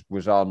 which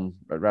was on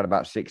around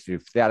about 60.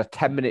 They had a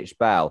 10-minute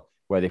spell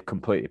where they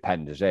completely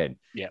penned us in.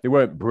 Yeah. They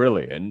weren't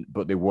brilliant,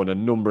 but they won a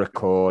number of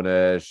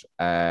corners.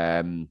 They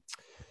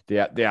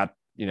had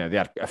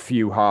a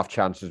few half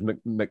chances.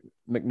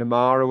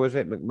 McNamara, was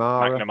it?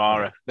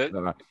 McNamara.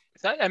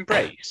 Is that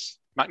Embrace?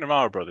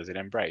 McNamara brothers in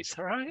Embrace,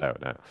 all right?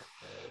 No.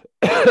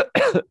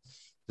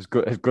 as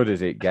good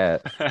as it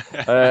gets.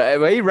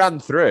 He ran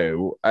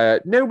through.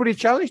 Nobody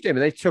challenged him,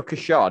 and they took a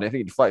shot. And I think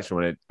he deflected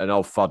someone, and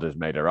old Fodder's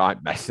made a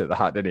right mess of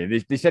that, didn't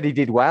he? They said he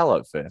did well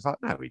at first. Like,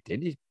 no, he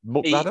didn't. He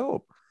mucked that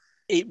up.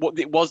 It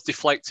was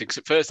deflected because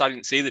at first I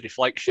didn't see the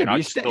deflection. Yeah,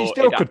 you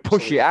still could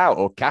push it out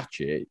or catch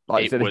it.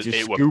 Like instead of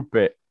just scoop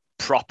it.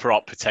 Proper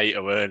hot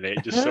potato, weren't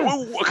it? Just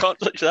I can't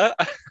touch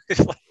that. It's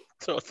like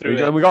sort of through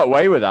it. And we got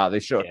away with that.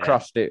 They sort of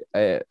crossed it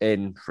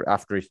in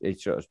after he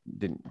sort of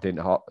didn't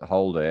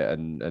hold it,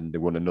 and they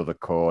won another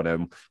corner.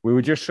 And we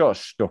were just sort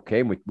of stuck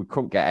in. We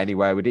couldn't get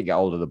anywhere. We didn't get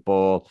hold of the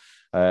ball.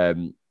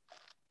 There's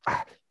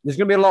going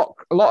to be a lot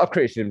of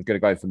criticism going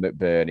to go from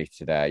McBurney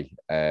today.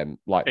 Here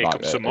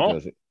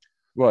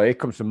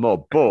comes some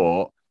more.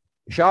 But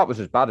Sharp was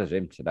as bad as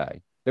him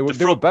today. They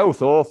were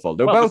both awful.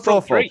 They were both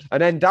awful.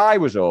 And then Dye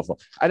was awful.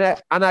 And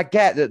I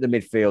get that the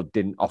midfield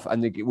didn't offer,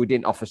 and we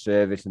didn't offer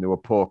service, and there were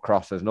poor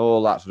crosses and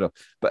all that sort of.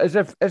 But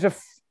as a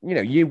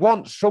you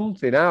want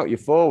something out your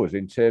forwards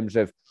in terms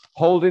of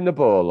holding the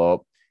ball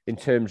up, in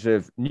terms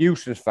of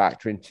nuisance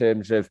factor, in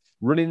terms of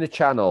running the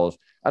channels.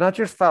 And I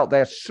just felt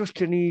they're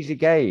such an easy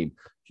game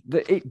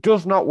that it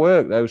does not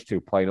work. Those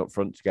two playing up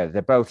front together,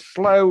 they're both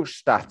slow,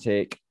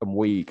 static, and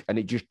weak, and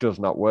it just does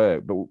not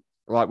work. But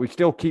like we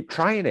still keep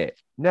trying it.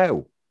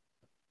 No.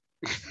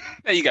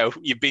 There you go.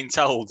 You've been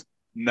told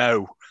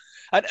no,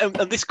 and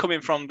this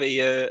coming from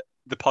the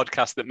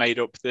podcast that made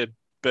up the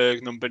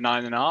Berg number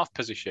 9.5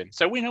 position,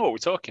 so we know what we're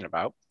talking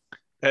about.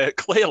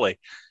 Clearly,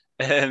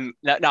 no,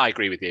 I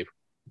agree with you.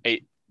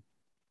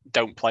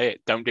 Don't play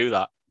it. Don't do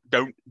that.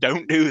 Don't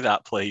do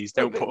that, please.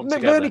 Don't put them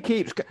together.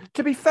 McBurney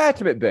to be fair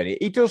to McBurney,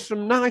 he does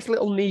some nice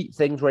little neat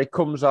things where he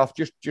comes off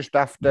just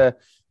after,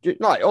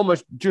 like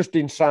almost just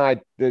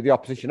inside the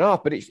opposition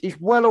half, but it's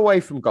well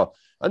away from goal.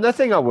 And the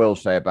thing I will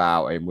say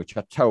about him, which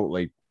I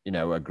totally,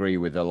 agree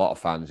with a lot of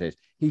fans, is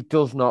he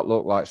does not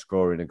look like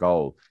scoring a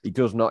goal. He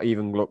does not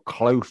even look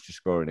close to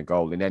scoring a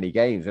goal in any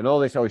games. And all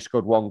this, he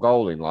scored one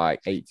goal in like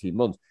 18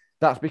 months.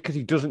 That's because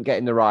he doesn't get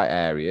in the right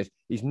areas.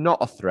 He's not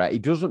a threat. He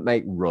doesn't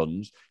make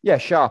runs. Yeah,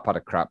 Sharp had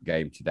a crap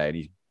game today, and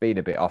he's been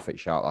a bit off it,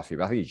 Sharp, last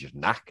week. I think he's just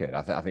knackered.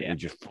 I think we're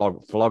just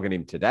flogging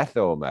him to death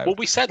almost. Well,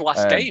 we said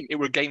last game it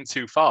were game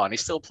too far, and he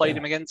still played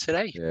him again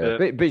today. Yeah.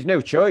 But he's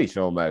no choice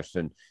almost.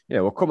 And,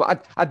 we'll come.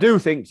 I do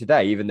think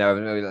today, even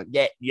though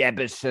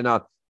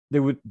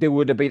but there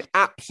would have been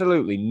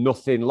absolutely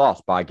nothing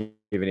lost by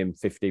giving him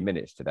 15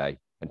 minutes today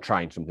and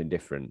trying something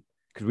different.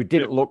 Because we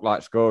didn't look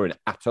like scoring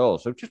at all.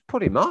 So just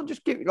put him on.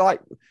 Just give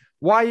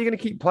why are you going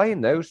to keep playing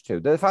those two?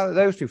 The fact that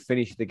those two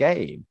finished the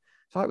game,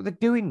 it's like they're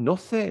doing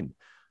nothing.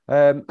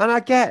 And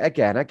I get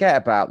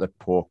about the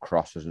poor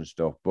crosses and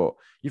stuff, but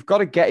you've got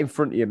to get in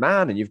front of your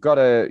man, and you've got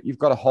to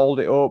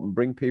hold it up and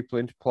bring people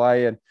into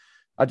play. And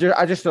I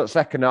just thought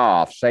second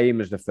half,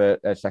 same as the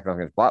second half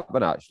against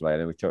Blackburn actually.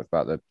 And then we talked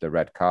about the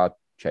red card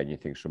changing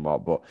things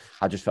somewhat, but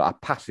I just thought our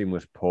passing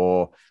was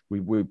poor.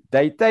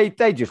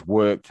 They just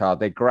worked hard.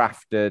 They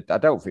grafted. I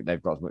don't think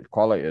they've got as much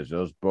quality as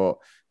us, but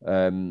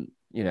and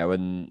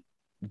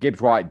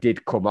Gibbs White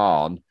did come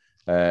on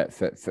for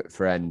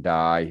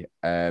Ndai,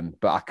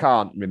 but I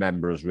can't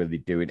remember us really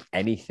doing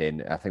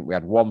anything. I think we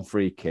had one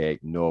free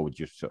kick. Norwood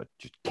just sort of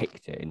just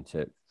kicked it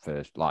into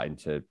first, like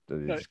into.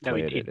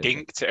 He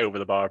dinked it over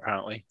the bar.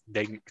 Apparently,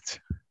 dinked.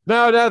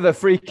 No, the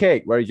free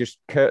kick where he just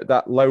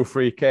that low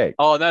free kick.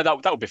 Oh no,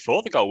 that was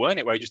before the goal, weren't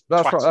it? Where he just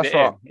that's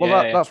what. Well,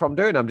 that's what I'm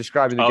doing. I'm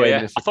describing the game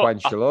in a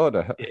sequential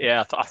order.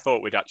 Yeah, I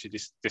thought we'd actually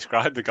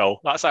describe the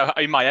goal. That's how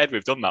in my head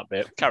we've done that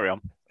bit. Carry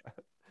on.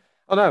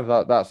 Oh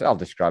no, that's. I'll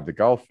describe the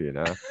goal for you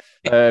now.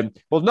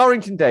 Well,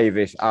 Norrington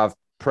Davis, I've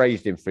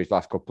praised him for his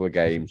last couple of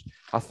games.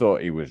 I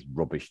thought he was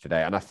rubbish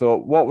today, and I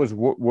thought what was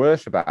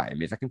worse about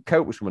him is I can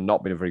cope with someone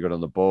not being very good on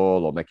the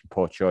ball or making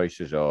poor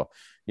choices or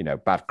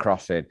bad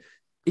crossing.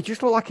 He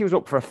just looked like he was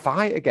up for a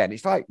fight again.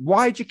 It's like,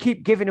 why'd you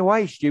keep giving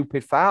away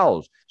stupid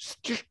fouls?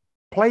 Just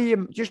play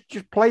him.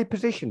 Just play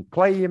position.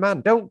 Play your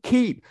man. Don't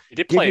keep. He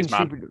did play his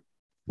man.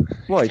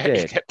 Well, he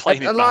did.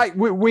 And like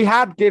we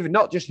had given,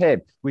 not just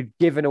him, we'd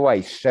given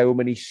away so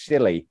many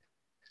silly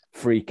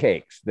free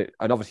kicks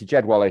and obviously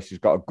Jed Wallace has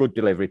got a good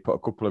delivery, put a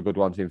couple of good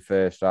ones in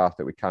first half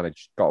that we kind of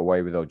just got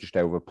away with or just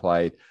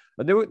overplayed.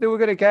 And they were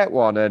going to get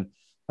one, and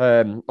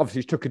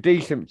obviously he took a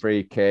decent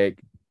free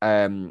kick.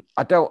 I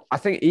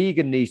think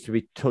Egan needs to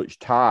be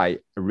touched high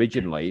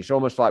originally. It's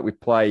almost like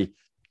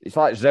it's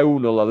like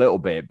zonal a little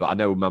bit, but I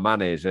know my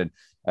man is, and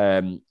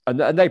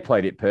they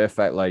played it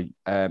perfectly.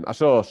 I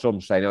saw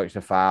some saying, it's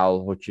a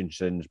foul.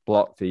 Hutchinson's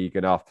blocked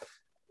Egan off.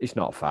 It's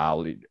not a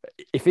foul.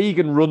 If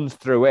Egan runs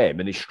through him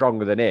and he's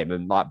stronger than him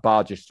and like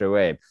barges through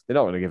him, they're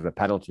not going to give him a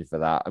penalty for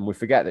that. And we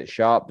forget that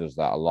Sharp does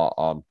that a lot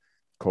on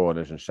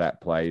corners and set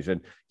plays.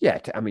 And yeah,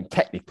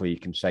 technically you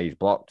can say he's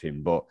blocked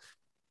him, but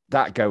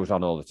that goes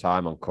on all the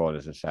time on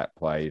corners and set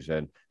plays.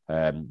 And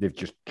they've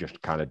just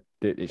kind of,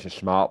 it's a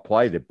smart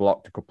play. They've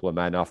blocked a couple of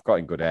men off, got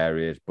in good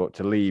areas, but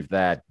to leave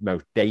their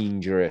most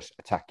dangerous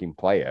attacking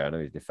player, I know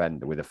his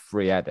defender, with a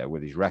free header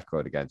with his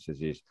record against us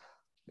is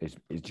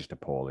just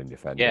appalling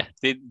defender. Yeah,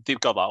 they've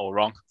got that all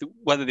wrong.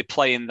 Whether they're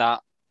playing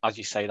that, as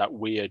you say, that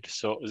weird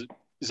sort of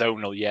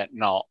zonal yet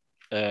not,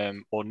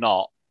 or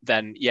not,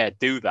 then yeah,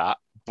 do that.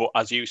 But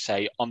as you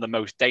say, on the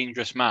most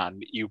dangerous man,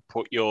 you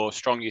put your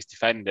strongest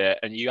defender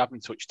and you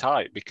haven't touched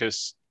tight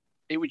because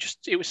it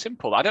was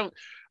simple. I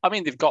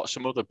mean, they've got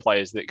some other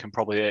players that can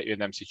probably hurt you in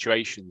them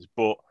situations,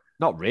 but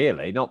not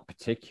really, not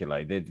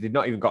particularly. They've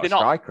not even got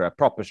a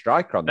proper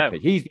striker on the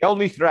pitch. He's the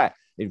only threat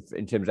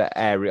in terms of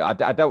area.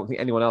 I don't think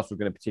anyone else was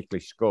going to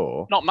particularly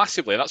score. Not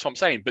massively, that's what I'm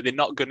saying, but they're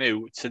not going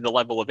to the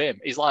level of him.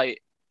 He's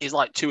like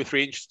 2 or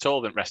 3 inches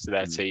taller than the rest of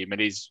their team,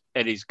 and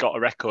he's got a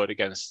record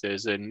against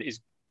us, and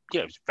he's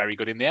very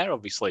good in the air,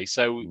 obviously.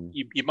 So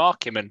you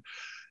mark him, and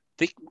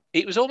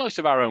it was almost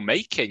of our own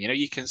making.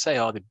 You can say,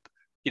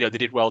 they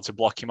did well to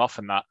block him off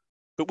and that,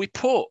 but we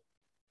put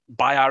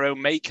by our own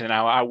making and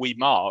how we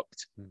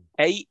marked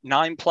 8,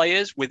 9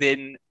 players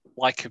within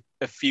like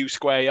a few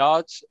square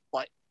yards.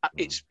 Like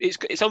it's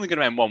only going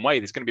to end one way.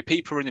 There's going to be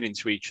people running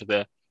into each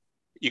other.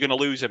 You're going to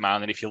lose a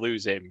man, and if you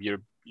lose him, you're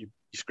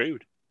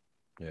screwed.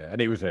 Yeah,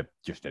 and it was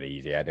just an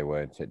easy header,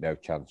 weren't it? No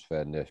chance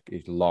for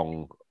his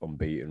long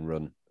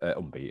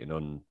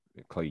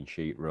clean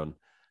sheet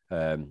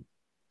run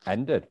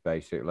ended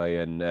basically.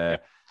 And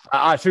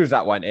as soon as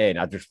that went in,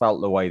 I just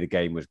felt the way the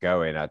game was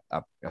going. I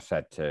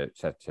said to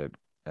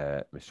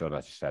my son,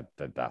 I just said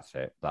that's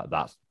it.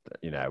 That's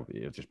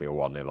it'll just be a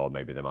 1-0, or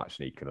maybe they might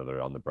sneak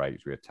another on the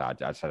breaks. We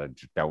attacked. I said I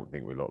just don't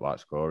think we look like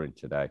scoring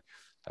today.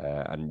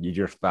 And you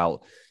just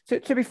felt,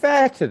 to be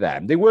fair to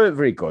them, they weren't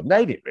very good. And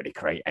they didn't really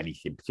create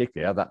anything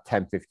particularly. They had that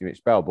 10-15 minute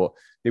spell, but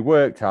they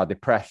worked hard. They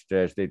pressed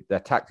us. Their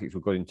tactics were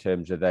good in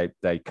terms of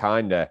they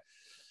kind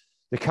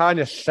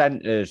of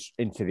sent us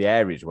into the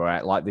areas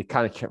where they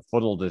kind of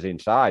funneled us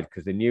inside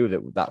because they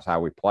knew that's how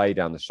we play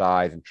down the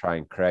sides and try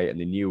and create. And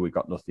they knew we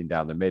got nothing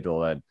down the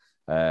middle.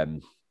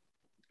 And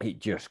it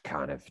just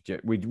kind of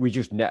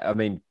I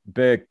mean,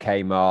 Berg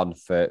came on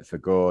for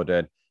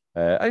Gordon.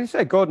 And you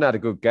say Gordon had a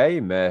good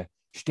game.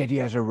 Steady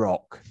as a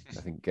rock,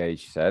 I think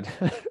Gage said.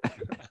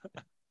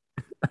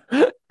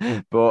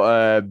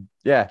 But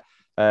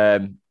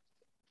and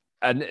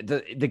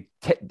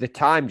the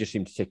time just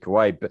seemed to tick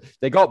away. But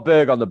they got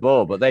Berg on the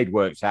ball, but they'd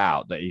worked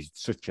out that he's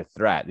such a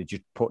threat. They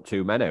just put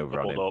 2 men over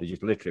on him. They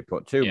just literally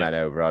put 2 men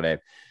over on him.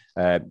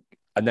 And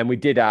then we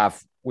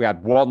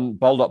had one,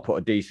 Baldock put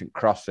a decent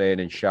cross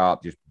in, and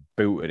Sharp just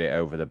booted it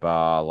over the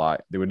bar.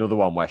 Like there was another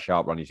one where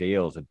Sharp on his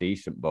heels, a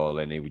decent ball,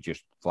 and he was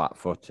just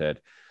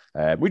flat-footed.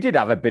 We did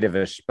have a bit of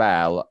a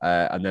spell,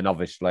 and then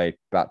obviously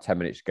about 10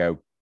 minutes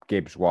ago,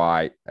 Gibbs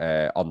White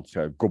onto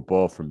a good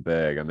ball from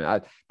Berg. I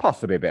mean,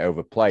 possibly a bit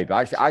overplayed, but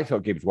actually I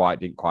thought Gibbs White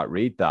didn't quite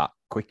read that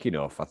quick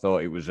enough. I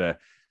thought the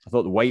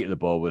weight of the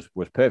ball was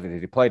perfect.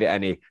 If he played it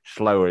any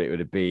slower, it would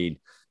have been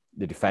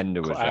the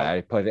defender was there.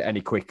 He played it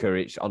any quicker,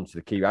 it's onto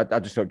the keeper. I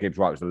just thought Gibbs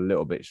White was a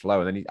little bit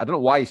slow, and then I don't know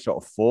why he's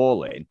sort of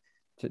falling.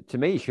 To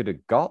me, he should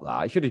have got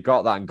that. He should have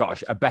got that and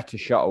got a better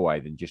shot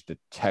away than just a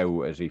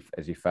toe as he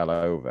fell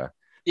over.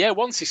 Yeah,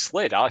 once he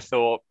slid, I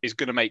thought he's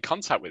going to make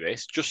contact with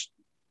this. Just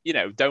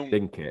don't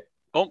think it.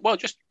 Well,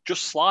 just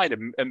slide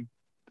and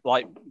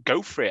like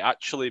go for it.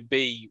 Actually,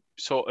 be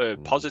sort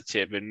of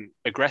positive and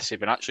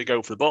aggressive, and actually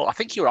go for the ball. I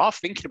think you were half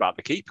thinking about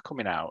the keeper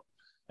coming out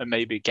and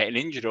maybe getting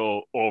injured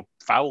or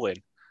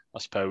fouling, I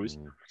suppose.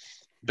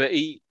 But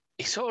he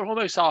sort of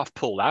almost half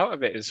pulled out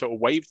of it and sort of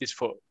waved his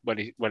foot when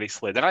he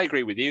slid. And I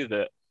agree with you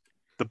that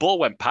the ball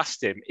went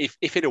past him. If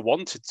he'd have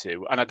wanted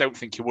to, and I don't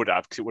think he would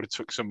have, because it would have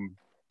took some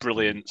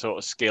brilliant sort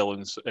of skill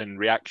and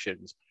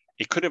reactions,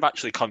 he could have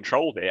actually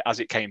controlled it as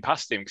it came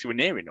past him because he was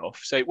near enough.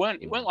 So it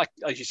weren't like,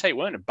 as you say, it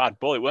weren't a bad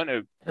ball.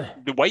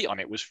 The weight on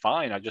it was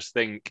fine. I just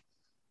think,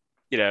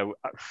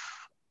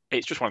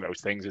 it's just one of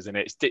those things, isn't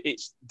it?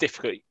 It's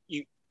difficult.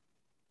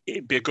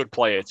 It'd be a good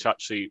player to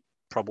actually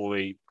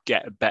probably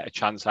get a better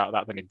chance out of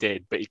that than he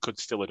did, but he could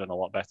still have done a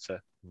lot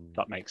better.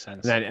 That makes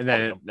sense. And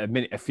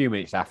then a few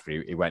minutes after,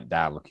 he went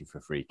down looking for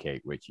a free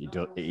kick, which he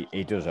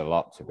does a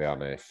lot, to be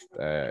honest.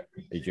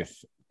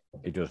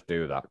 He does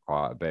do that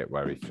quite a bit,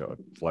 where he sort of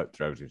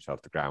throws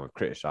himself to the ground. We've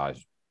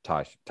criticised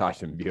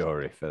Tyson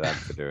Bury for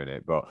doing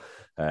it, but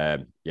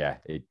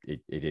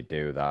he did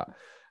do that.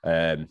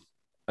 And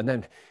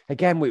then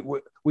again,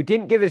 we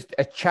didn't give us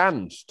a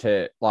chance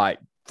to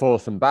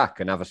force them back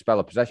and have a spell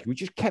of possession. We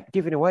just kept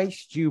giving away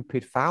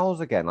stupid fouls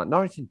again. Like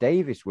Norrington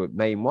Davis were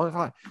main ones.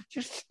 Like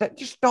just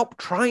stop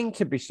trying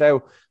to be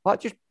so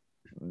just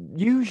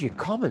use your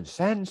common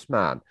sense,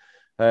 man.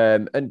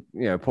 And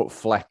put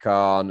Fleck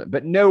on,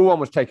 but no one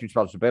was taking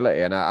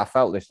responsibility. And I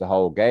felt this the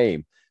whole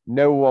game.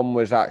 No one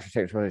was actually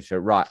taking responsibility. So,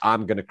 right,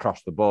 I'm going to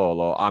cross the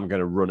ball, or I'm going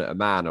to run at a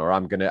man, or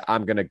I'm going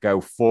to go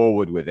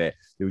forward with it.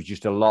 There was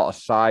just a lot of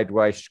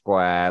sideways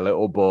square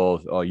little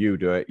balls. Or you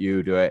do it.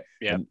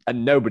 Yeah.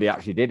 And nobody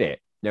actually did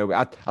it.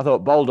 I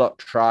thought Baldock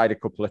tried a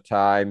couple of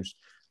times.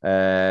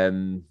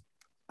 I'm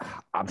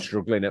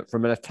struggling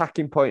from an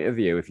attacking point of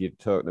view. If you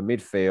talk the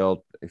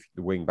midfield, if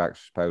the wing backs,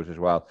 I suppose, as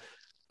well,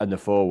 and the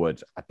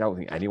forwards, I don't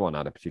think anyone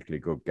had a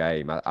particularly good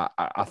game.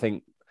 I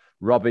think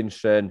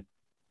Robinson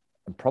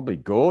and probably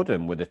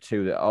Gordon were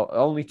the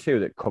only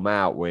two that come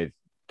out with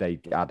they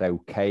had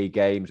okay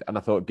games. And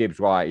I thought Gibbs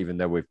White, even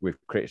though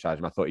we've criticised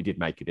him, I thought he did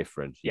make a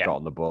difference. He got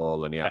on the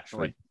ball and he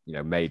actually,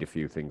 made a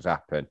few things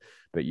happen.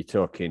 But you're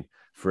talking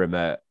from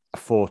a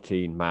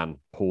 14-man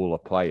pool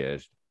of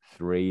players,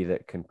 3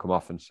 that can come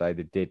off and say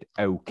they did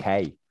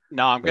okay.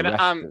 No, I'm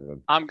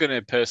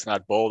gonna personally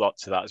add Baldock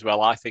to that as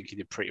well. I think he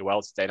did pretty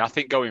well today, and I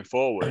think going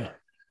forward,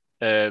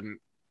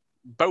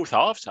 both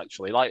halves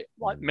actually, like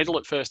middle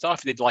at first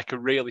half, he did like a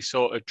really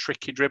sort of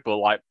tricky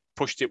dribble, like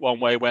pushed it one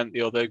way, went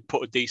the other,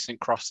 put a decent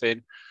cross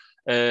in.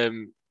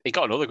 He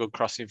got another good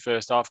cross in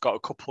first half, got a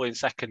couple in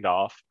second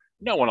half.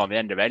 No one on the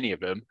end of any of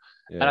them.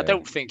 And I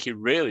don't think he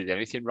really did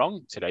anything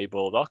wrong today,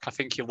 Baldock. I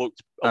think he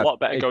looked a lot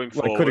better going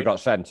forward. He could have got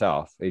sent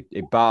off.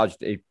 He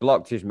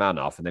blocked his man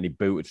off, and then he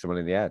booted someone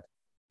in the head.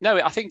 No,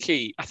 I think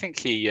he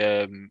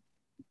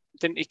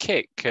didn't he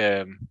kick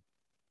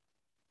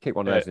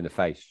one of those in the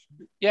face.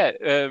 Yeah,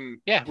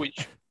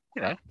 which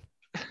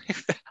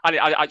I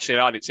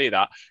didn't see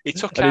that. He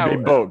took out. He'd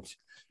been booked.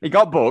 He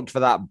got booked for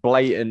that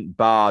blatant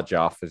barge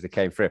off as they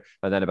came through,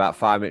 and then about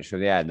 5 minutes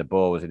from the end, the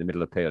ball was in the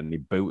middle of the field, and he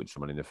booted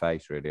someone in the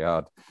face really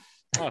hard.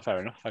 Oh,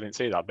 fair enough. I didn't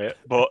see that bit,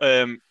 but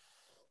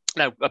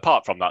no.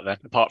 Apart from that,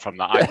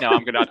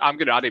 I'm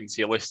gonna add him to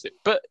your list.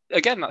 But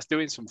again, that's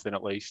doing something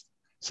at least.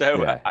 So,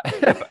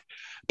 but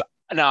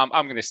no,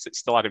 I'm going to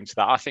still add him to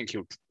that. I think he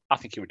would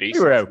decent.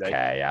 You were okay.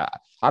 Today.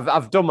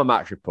 I've done my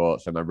match report,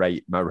 so my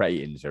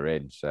ratings are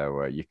in.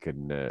 So you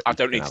can. I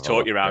don't need to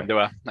talk you around, do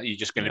I? You're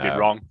just going to be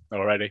wrong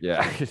already.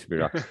 Yeah, just be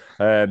wrong.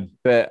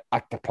 But I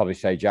could probably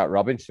say Jack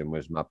Robinson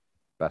was my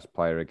best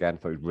player again. I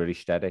thought he was really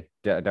steady.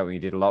 I don't think he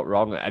did a lot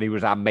wrong, and he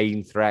was our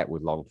main threat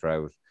with long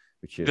throws,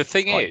 which is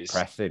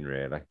impressive,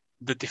 really.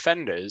 The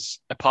defenders,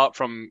 apart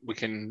from we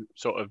can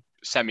sort of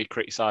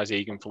semi-criticise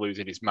Egan for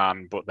losing his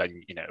man, but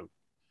then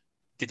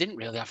they didn't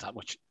really have that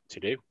much to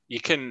do. You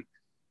can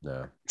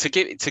to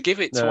give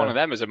it to one of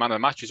them as a man of the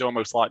match is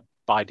almost like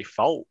by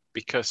default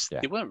because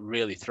they weren't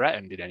really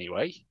threatened in any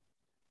way.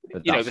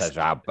 But that says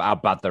how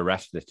bad the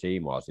rest of the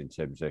team was in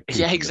terms of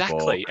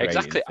exactly.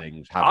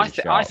 Things,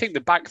 I think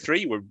the back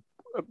 3 were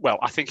well.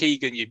 I think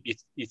Egan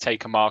you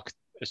take a mark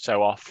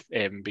so off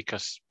him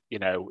because.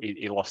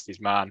 He lost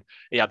his man.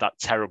 He had that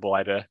terrible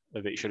header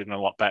that he should have done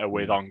a lot better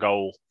with on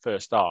goal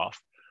first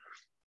half.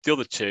 The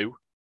other 2,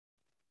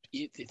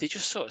 they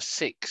just sort of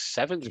 6,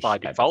 7s by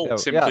default,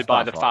 simply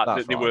by the fact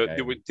that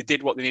they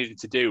did what they needed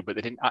to do, but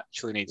they didn't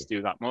actually need to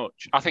do that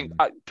much. I think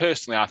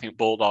personally, I think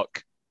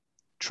Baldock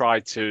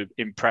tried to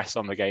impress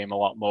on the game a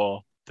lot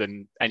more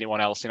than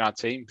anyone else in our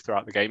team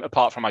throughout the game,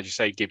 apart from, as you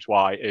say, Gibbs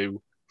White,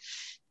 who.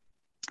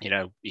 You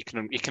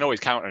can always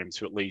count on him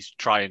to at least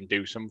try and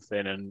do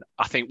something. And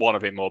I think one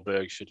of him or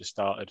Berg should have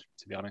started,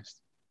 to be honest.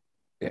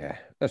 Yeah,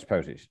 I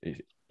suppose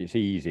it's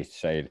easy to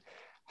say in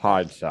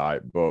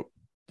hindsight, but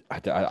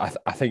I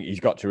think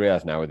he's got to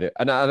realise now with it.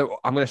 And I'm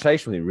going to say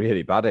something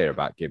really bad here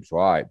about Gibbs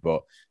White,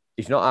 but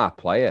he's not our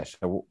player.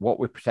 So what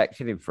we're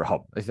protecting him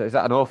from is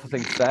that an awful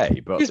thing to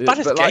say? But he's bad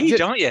as Gage,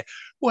 aren't you?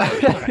 Well,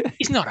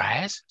 he's not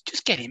ours.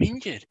 Just get him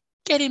injured.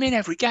 Get him in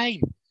every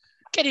game.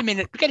 Get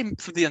him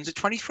for the under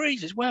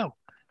 23s as well.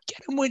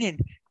 Get him winning.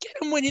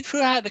 Get him winning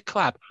throughout the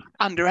club.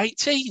 Under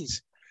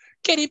 18s.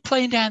 Get him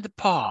playing down the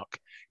park.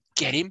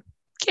 Get him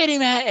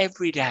out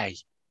every day.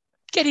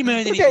 Get him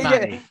earning his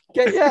money.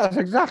 Yeah, that's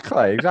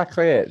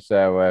exactly it.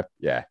 So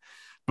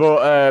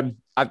but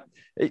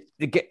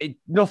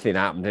nothing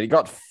happened. He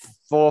got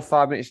 4 or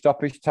 5 minutes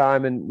stoppage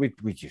time, and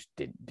we just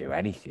didn't do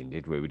anything,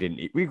 did we?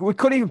 We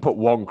couldn't even put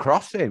one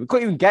cross in. We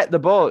couldn't even get the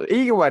ball.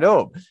 Egan went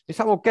up. He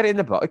said, "Well, get it in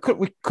the box."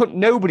 We couldn't.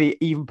 Nobody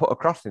even put a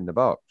cross in the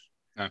box.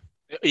 No.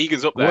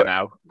 Egan's up there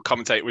now.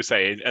 Commentator was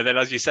saying, and then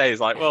as you say, it's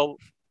like, well,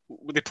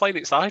 they played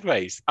it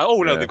sideways.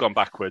 Oh no, they've gone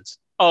backwards.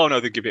 Oh no,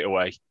 they give it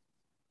away.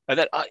 And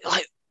then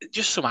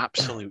just some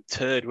absolute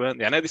turd, weren't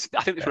they? I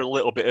think this were a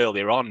little bit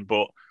earlier on,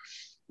 but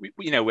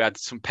we had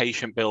some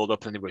patient build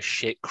up, and they were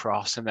shit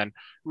cross. And then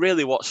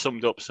really, what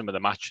summed up some of the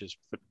matches,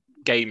 the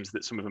games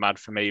that some of them had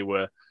for me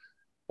were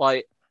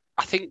like,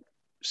 I think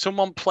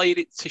someone played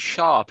it too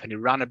sharp and he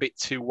ran a bit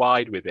too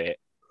wide with it.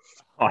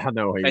 Oh, I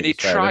know. And he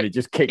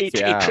just kicked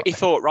it out. He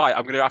thought, right,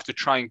 I'm going to have to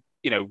try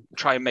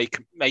and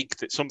make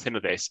something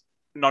of this.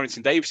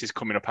 Norrington Davis is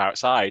coming up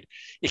outside.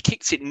 He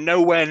kicks it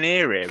nowhere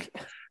near him.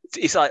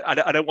 It's like,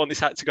 I don't want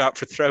this to go out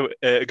for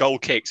a goal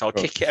kick, so I'll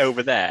kick it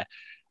over there.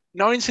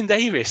 Norrington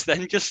Davis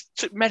then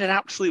just made an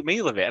absolute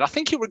meal of it. And I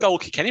think it was a goal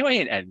kick anyway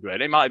in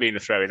Edinburgh. It might have been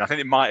a throw-in. I think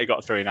they might have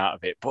got thrown out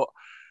of it. But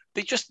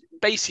they just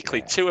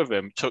basically, 2 of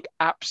them took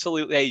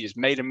absolutely ages,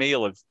 made a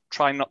meal of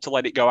trying not to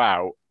let it go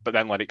out, but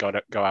then let it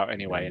go out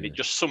anyway. And it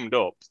just summed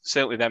up,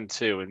 certainly them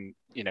 2, and,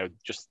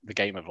 just the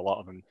game of a lot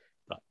of them.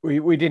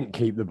 We didn't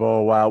keep the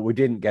ball well. We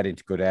didn't get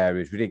into good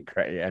areas. We didn't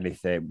create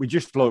anything. We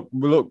just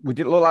we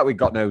didn't look like we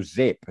got no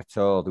zip at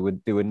all.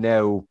 There were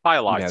no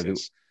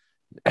highlighters.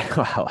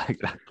 Well,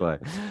 exactly.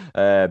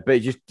 But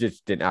it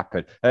just didn't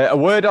happen. A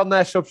word on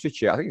their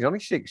substitute. I think he's only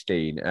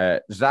 16.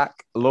 Zach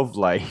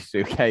Lovelace,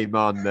 who came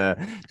on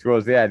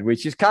towards the end,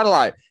 which is kind of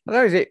like, I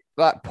don't know, is it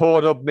like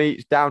Pornhub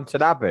meets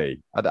Downton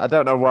Abbey? I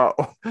don't know what.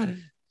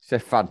 It's a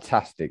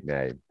fantastic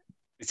name.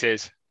 It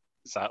is.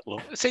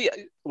 See,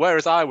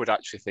 whereas I would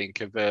actually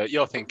think of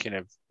you're thinking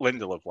of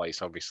Linda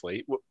Lovelace,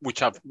 obviously,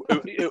 which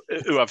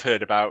who I've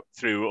heard about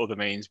through other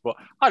means, but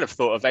I'd have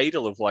thought of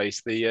Ada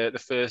Lovelace, the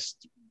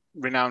first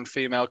renowned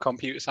female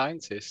computer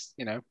scientist.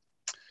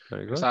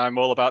 Because I'm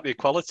all about the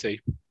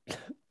equality.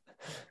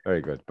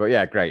 Very good, but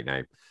yeah, great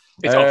name.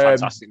 It's a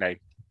fantastic name.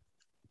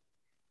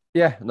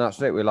 Yeah, and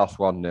that's it. We lost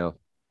 1-0.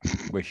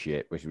 Wish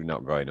we're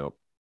not going up.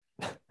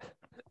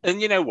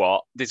 And you know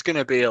what? There's going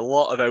to be a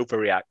lot of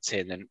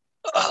overreacting and,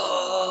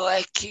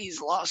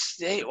 Ecky's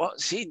lost it.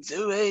 What's he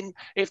doing?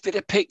 If they'd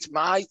have picked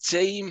my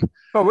team.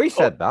 Well, we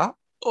said that.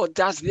 Or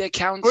Daz the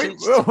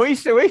accountant. We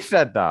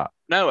said that.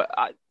 No,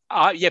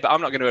 yeah, but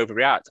I'm not going to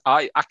overreact.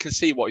 I can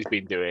see what he's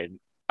been doing.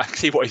 I can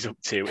see what he's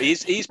up to.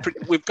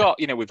 We've got,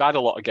 we've had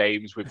a lot of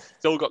games. We've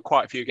still got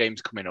quite a few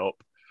games coming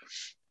up.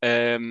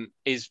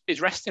 Is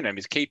resting him.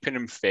 He's keeping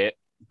him fit.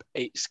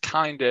 It's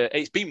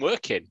been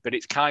working, but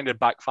it's kind of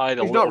backfired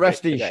a little bit. He's not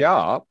resting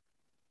Sharp.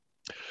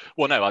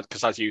 Well, no,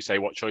 because as you say,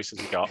 what choice has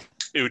he got?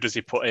 Who does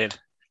he put in?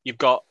 You've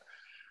got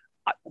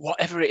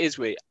whatever it is.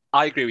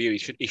 I agree with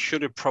you. He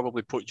should have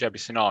probably put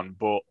Jebison on,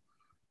 but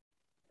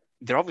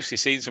they're obviously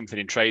seeing something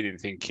in training,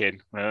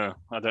 thinking, I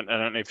don't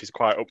know if he's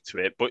quite up to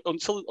it. But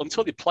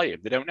until they play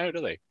him, they don't know,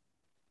 do they?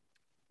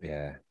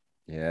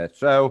 Yeah.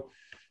 So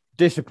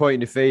disappointing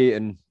defeat,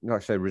 and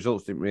like I say,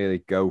 results didn't really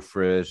go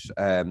for us.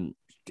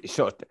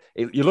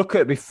 You look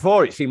at it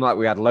before, it seemed like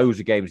we had loads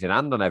of games in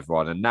hand on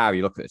everyone, and now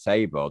you look at the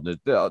table.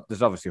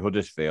 There's obviously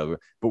Huddersfield,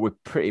 but we're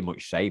pretty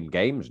much same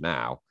games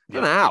now.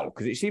 Now,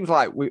 because it seems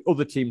like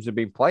other teams have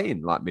been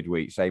playing like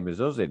midweek, same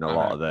as us in a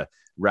lot of the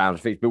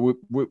rounds. But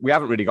we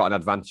haven't really got an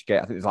advantage yet.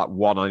 I think there's like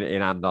one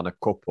in hand on a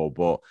couple,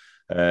 but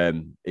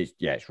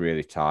it's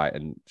really tight,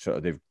 and sort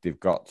of they've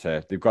got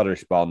to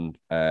respond.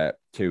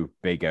 2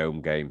 big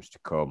home games to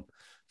come,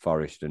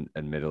 Forest and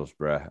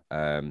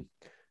Middlesbrough.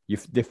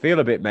 They feel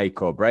a bit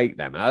make or break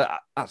them. And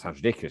that sounds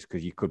ridiculous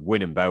because you could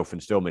win them both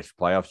and still miss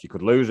playoffs. You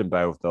could lose them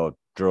both or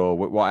draw,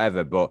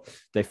 whatever. But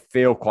they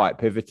feel quite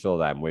pivotal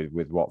then with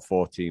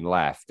 14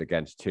 left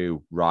against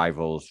 2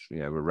 rivals,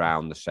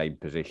 around the same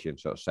position,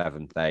 sort of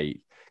 7th,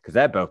 8th, because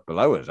they're both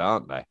below us,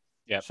 aren't they?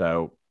 Yeah.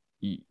 So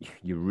you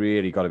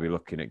really got to be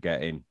looking at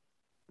getting,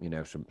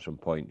 some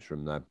points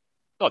from them.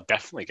 Oh,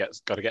 definitely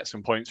got to get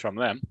some points from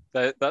them.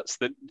 That's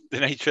the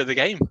nature of the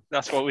game.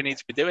 That's what we need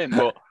to be doing.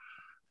 But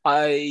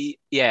I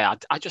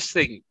just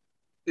think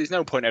there's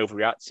no point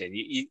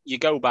overreacting. You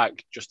go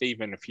back just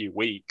even a few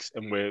weeks,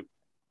 and we're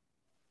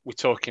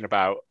talking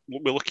about,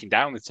 we're looking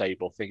down the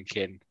table,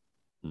 thinking,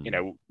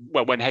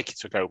 well, when Hecky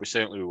took over,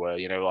 certainly we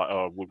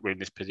were, we're in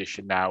this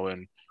position now,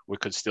 and we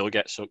could still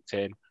get sucked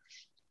in.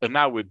 And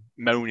now we're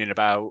moaning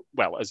about,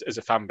 well, as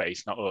a fan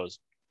base, not us,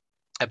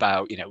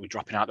 about we're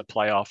dropping out the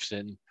playoffs.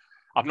 And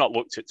I've not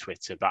looked at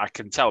Twitter, but I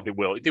can tell there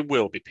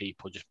will be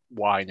people just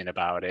whining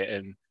about it,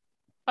 and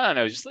I don't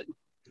know, just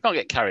not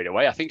get carried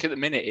away. I think at the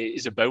minute it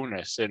is a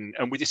bonus, and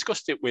we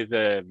discussed it with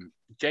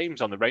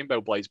James on the Rainbow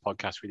Blades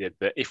podcast we did,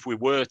 that if we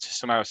were to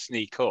somehow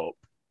sneak up,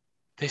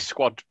 this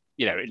squad,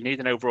 it needs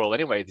an overall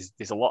anyway.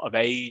 There's a lot of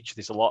age,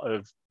 there's a lot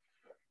of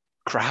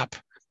crap.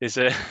 There's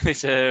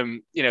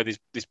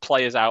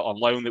players out on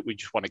loan that we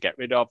just want to get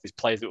rid of. There's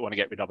players that we want to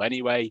get rid of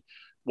anyway.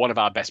 One of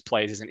our best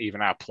players isn't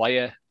even our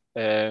player.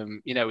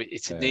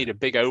 It's need a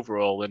big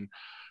overall, and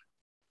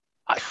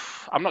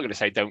I'm not going to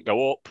say don't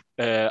go up.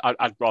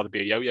 I'd rather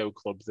be a yo-yo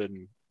club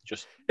than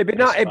just. It'd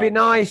be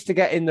nice to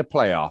get in the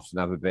playoffs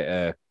and have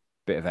a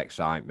bit of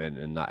excitement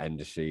and that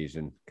end of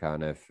season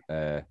kind of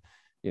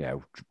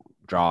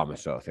drama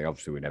sort of thing.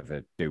 Obviously, we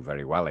never do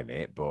very well in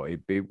it, but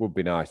it would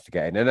be nice to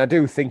get in. And I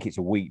do think it's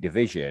a weak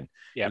division.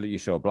 Yeah, you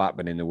saw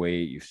Blackburn in the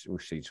week.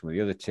 We've seen some of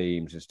the other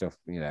teams and stuff.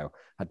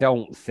 I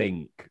don't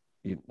think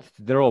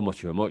they're all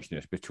much of a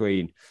muchness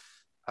between.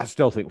 I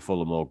still think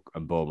Fulham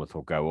and Bournemouth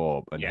will go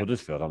up, and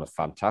Huddersfield on a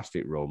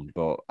fantastic run.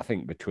 But I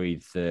think between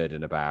 3rd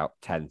and about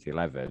 10th,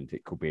 11th,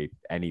 it could be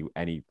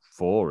any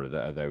 4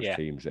 of those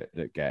teams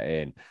that get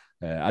in.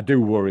 I do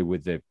worry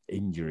with the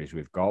injuries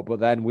we've got, but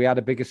then we had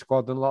a bigger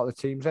squad than a lot of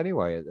the teams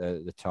anyway at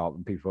the top.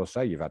 And people will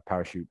say you've had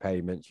parachute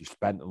payments, you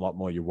spent a lot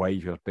more, your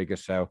wage was bigger,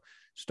 so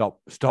stop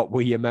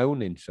with your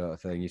moaning sort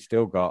of thing. You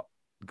still got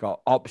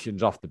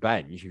options off the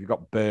bench. If you've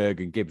got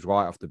Berg and Gibbs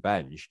White off the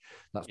bench,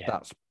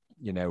 that's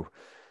in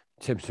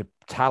terms of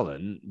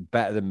talent,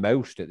 better than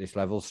most at this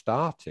level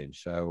starting.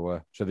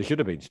 So they should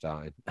have been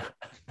starting.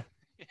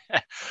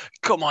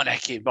 Come on,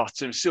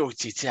 Heckingbottom,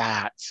 sort it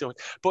out.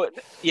 But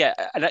yeah,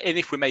 and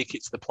if we make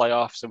it to the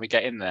playoffs and we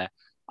get in there,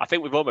 I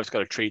think we've almost got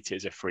to treat it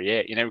as a free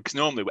hit, because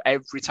normally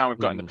every time we've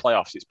got in the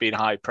playoffs, it's been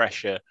high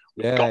pressure.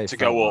 We've got to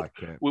go up.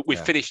 Like we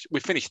finished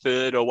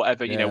 3rd or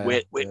whatever.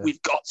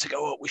 We've got to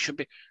go up. We should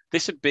be.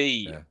 This would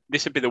be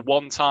the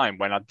one time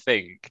when I'd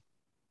think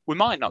we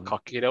might not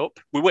cock it up.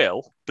 We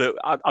will, but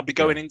I'd be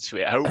going into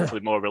it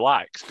hopefully more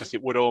relaxed, because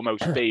it would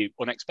almost be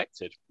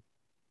unexpected.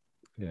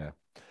 Yeah.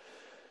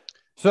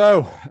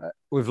 So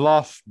we've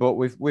lost, but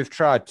we've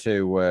tried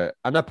to.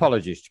 And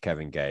apologies to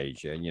Kevin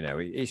Gage. And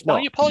it's not. Why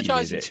are you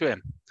apologising to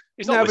him?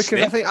 He's not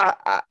because I think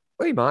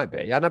Well, he might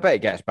be, and I bet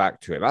it gets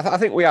back to him. I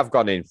think we have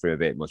gone in for a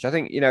bit much. I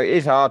think it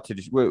is hard to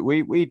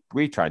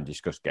we try and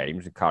discuss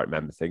games and can't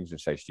remember things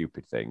and say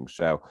stupid things.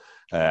 So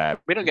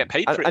we don't get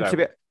paid for it.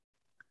 Though.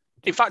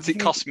 In fact, it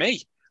costs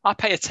me. I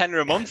pay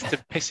 $10 a month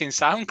to piss in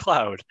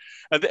SoundCloud,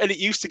 and it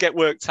used to get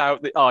worked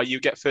out that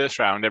you get first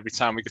round every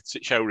time we go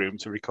to showroom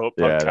to record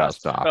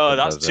podcasts.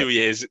 That's 2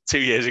 years. 2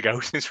 years ago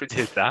since we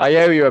did that. I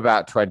owe you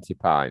about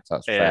 £20.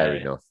 That's fair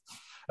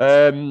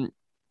enough.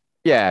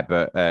 Yeah,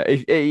 but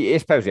he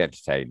suppose he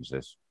entertains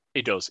us.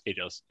 He does,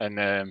 and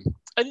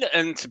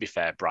to be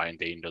fair, Brian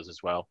Deane does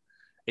as well.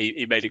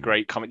 He made a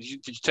great comment.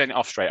 Did you turn it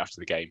off straight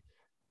after the game?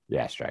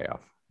 Yeah, straight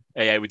off.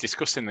 Yeah, we're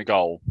discussing the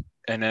goal.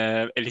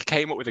 And he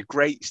came up with a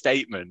great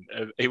statement.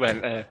 He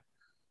went,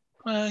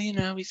 well,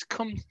 he's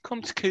come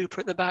to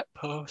Cooper at the back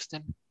post,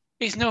 and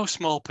he's no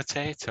small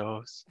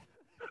potatoes.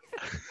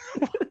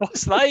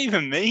 What's that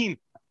even mean?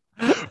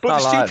 But the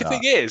stupid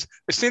thing is,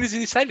 as soon as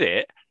he said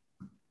it,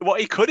 what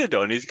he could have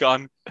done is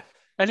gone,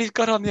 and he's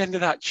got on the end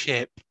of that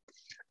chip,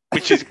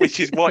 which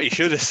is what he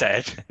should have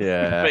said.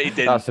 Yeah, but he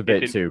didn't. That's a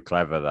bit too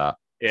clever. That.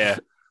 Yeah,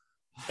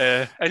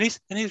 and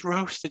he's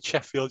roasted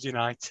Sheffield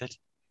United.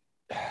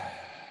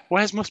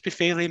 Wes must be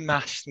feeling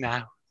mashed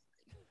now.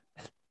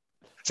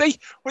 See,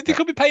 they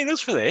could be paying us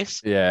for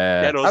this.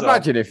 Yeah,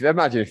 imagine if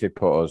they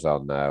put us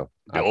on now.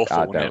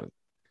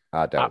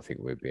 I don't think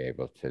we'd be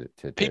able to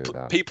do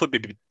that. People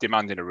would be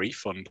demanding a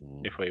refund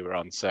if we were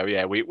on. So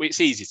yeah,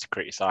 it's easy to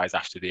criticise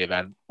after the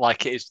event,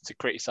 like it is to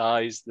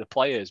criticise the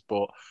players.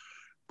 But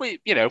we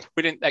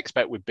didn't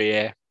expect we'd be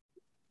here.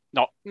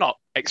 Not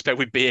expect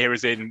we'd be here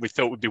as in we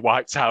thought we'd be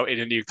wiped out in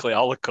a nuclear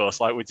holocaust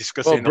like we're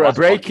discussing. Well,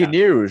 breaking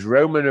news: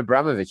 Roman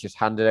Abramovich has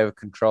handed over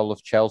control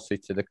of Chelsea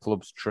to the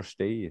club's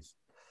trustees.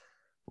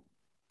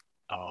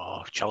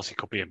 Oh, Chelsea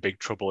could be in big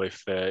trouble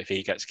if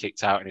he gets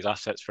kicked out and his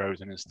assets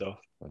frozen and stuff.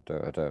 I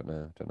don't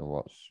know. I don't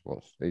know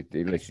what's. He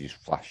literally just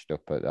flashed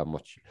up at I'm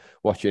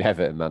watching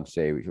Everton Man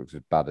City, which looks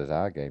as bad as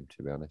our game,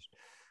 to be honest.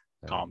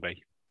 Can't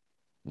be.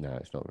 No,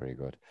 it's not very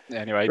good.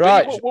 Anyway,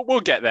 right, we'll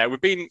get there. We've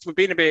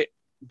been a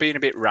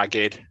bit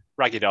ragged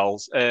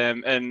dolls,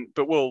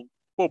 but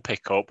we'll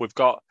pick up. We've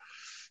got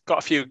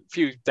a few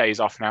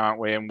days off now, aren't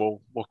we? And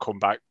we'll come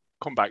back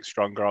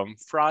stronger on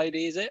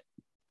Friday, is it?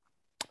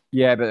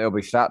 Yeah, but it'll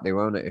be Saturday,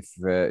 won't it?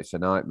 If it's a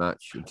night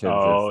match in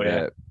terms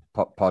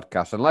of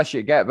podcast, unless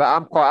you get. But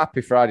I'm quite happy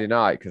Friday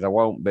night because I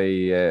won't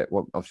be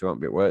obviously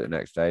won't be at work the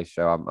next day,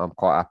 so I'm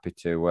quite happy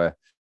to.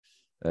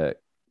 I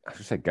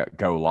should say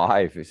go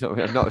live. It's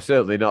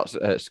certainly not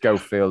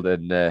Schofield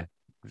and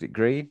was it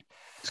Green?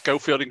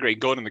 Schofield and Green,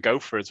 Gordon the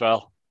Gopher as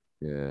well.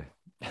 Yeah,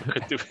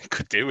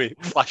 could do it.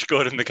 Flash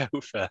Gordon the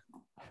Gopher.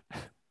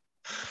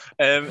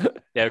 Yeah,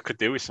 we could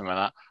do with some of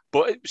that.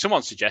 But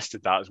someone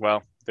suggested that as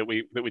well, that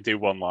we do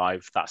one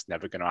live. That's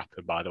never going to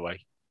happen, by the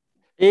way.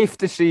 If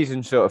the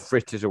season sort of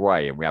fritters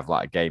away and we have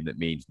like a game that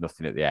means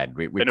nothing at the end,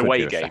 we could do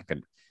a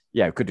second.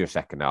 Yeah, we could do a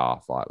second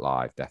half like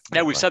live, definitely.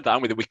 Yeah, we've said that,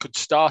 haven't we? That we could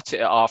start it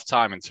at half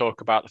time and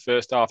talk about the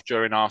first half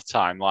during half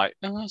time, like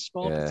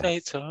small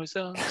potatoes,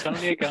 it's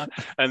only a guy,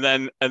 and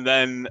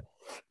then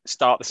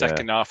start the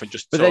second half and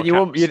just. But then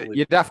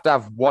you'd have to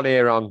have one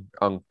ear on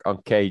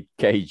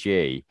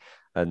KG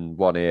and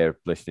one ear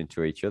listening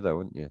to each other,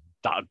 wouldn't you?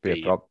 That'd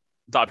be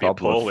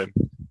appalling.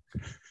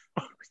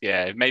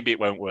 Yeah, maybe it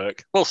won't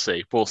work. We'll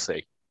see.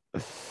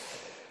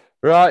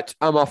 Right,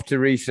 I'm off to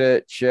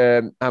research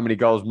how many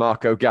goals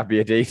Marco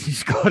Gabbiadini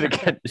scored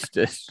against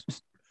us.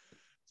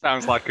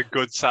 Sounds like a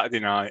good Saturday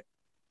night.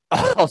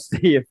 I'll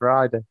see you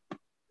Friday.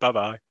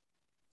 Bye-bye.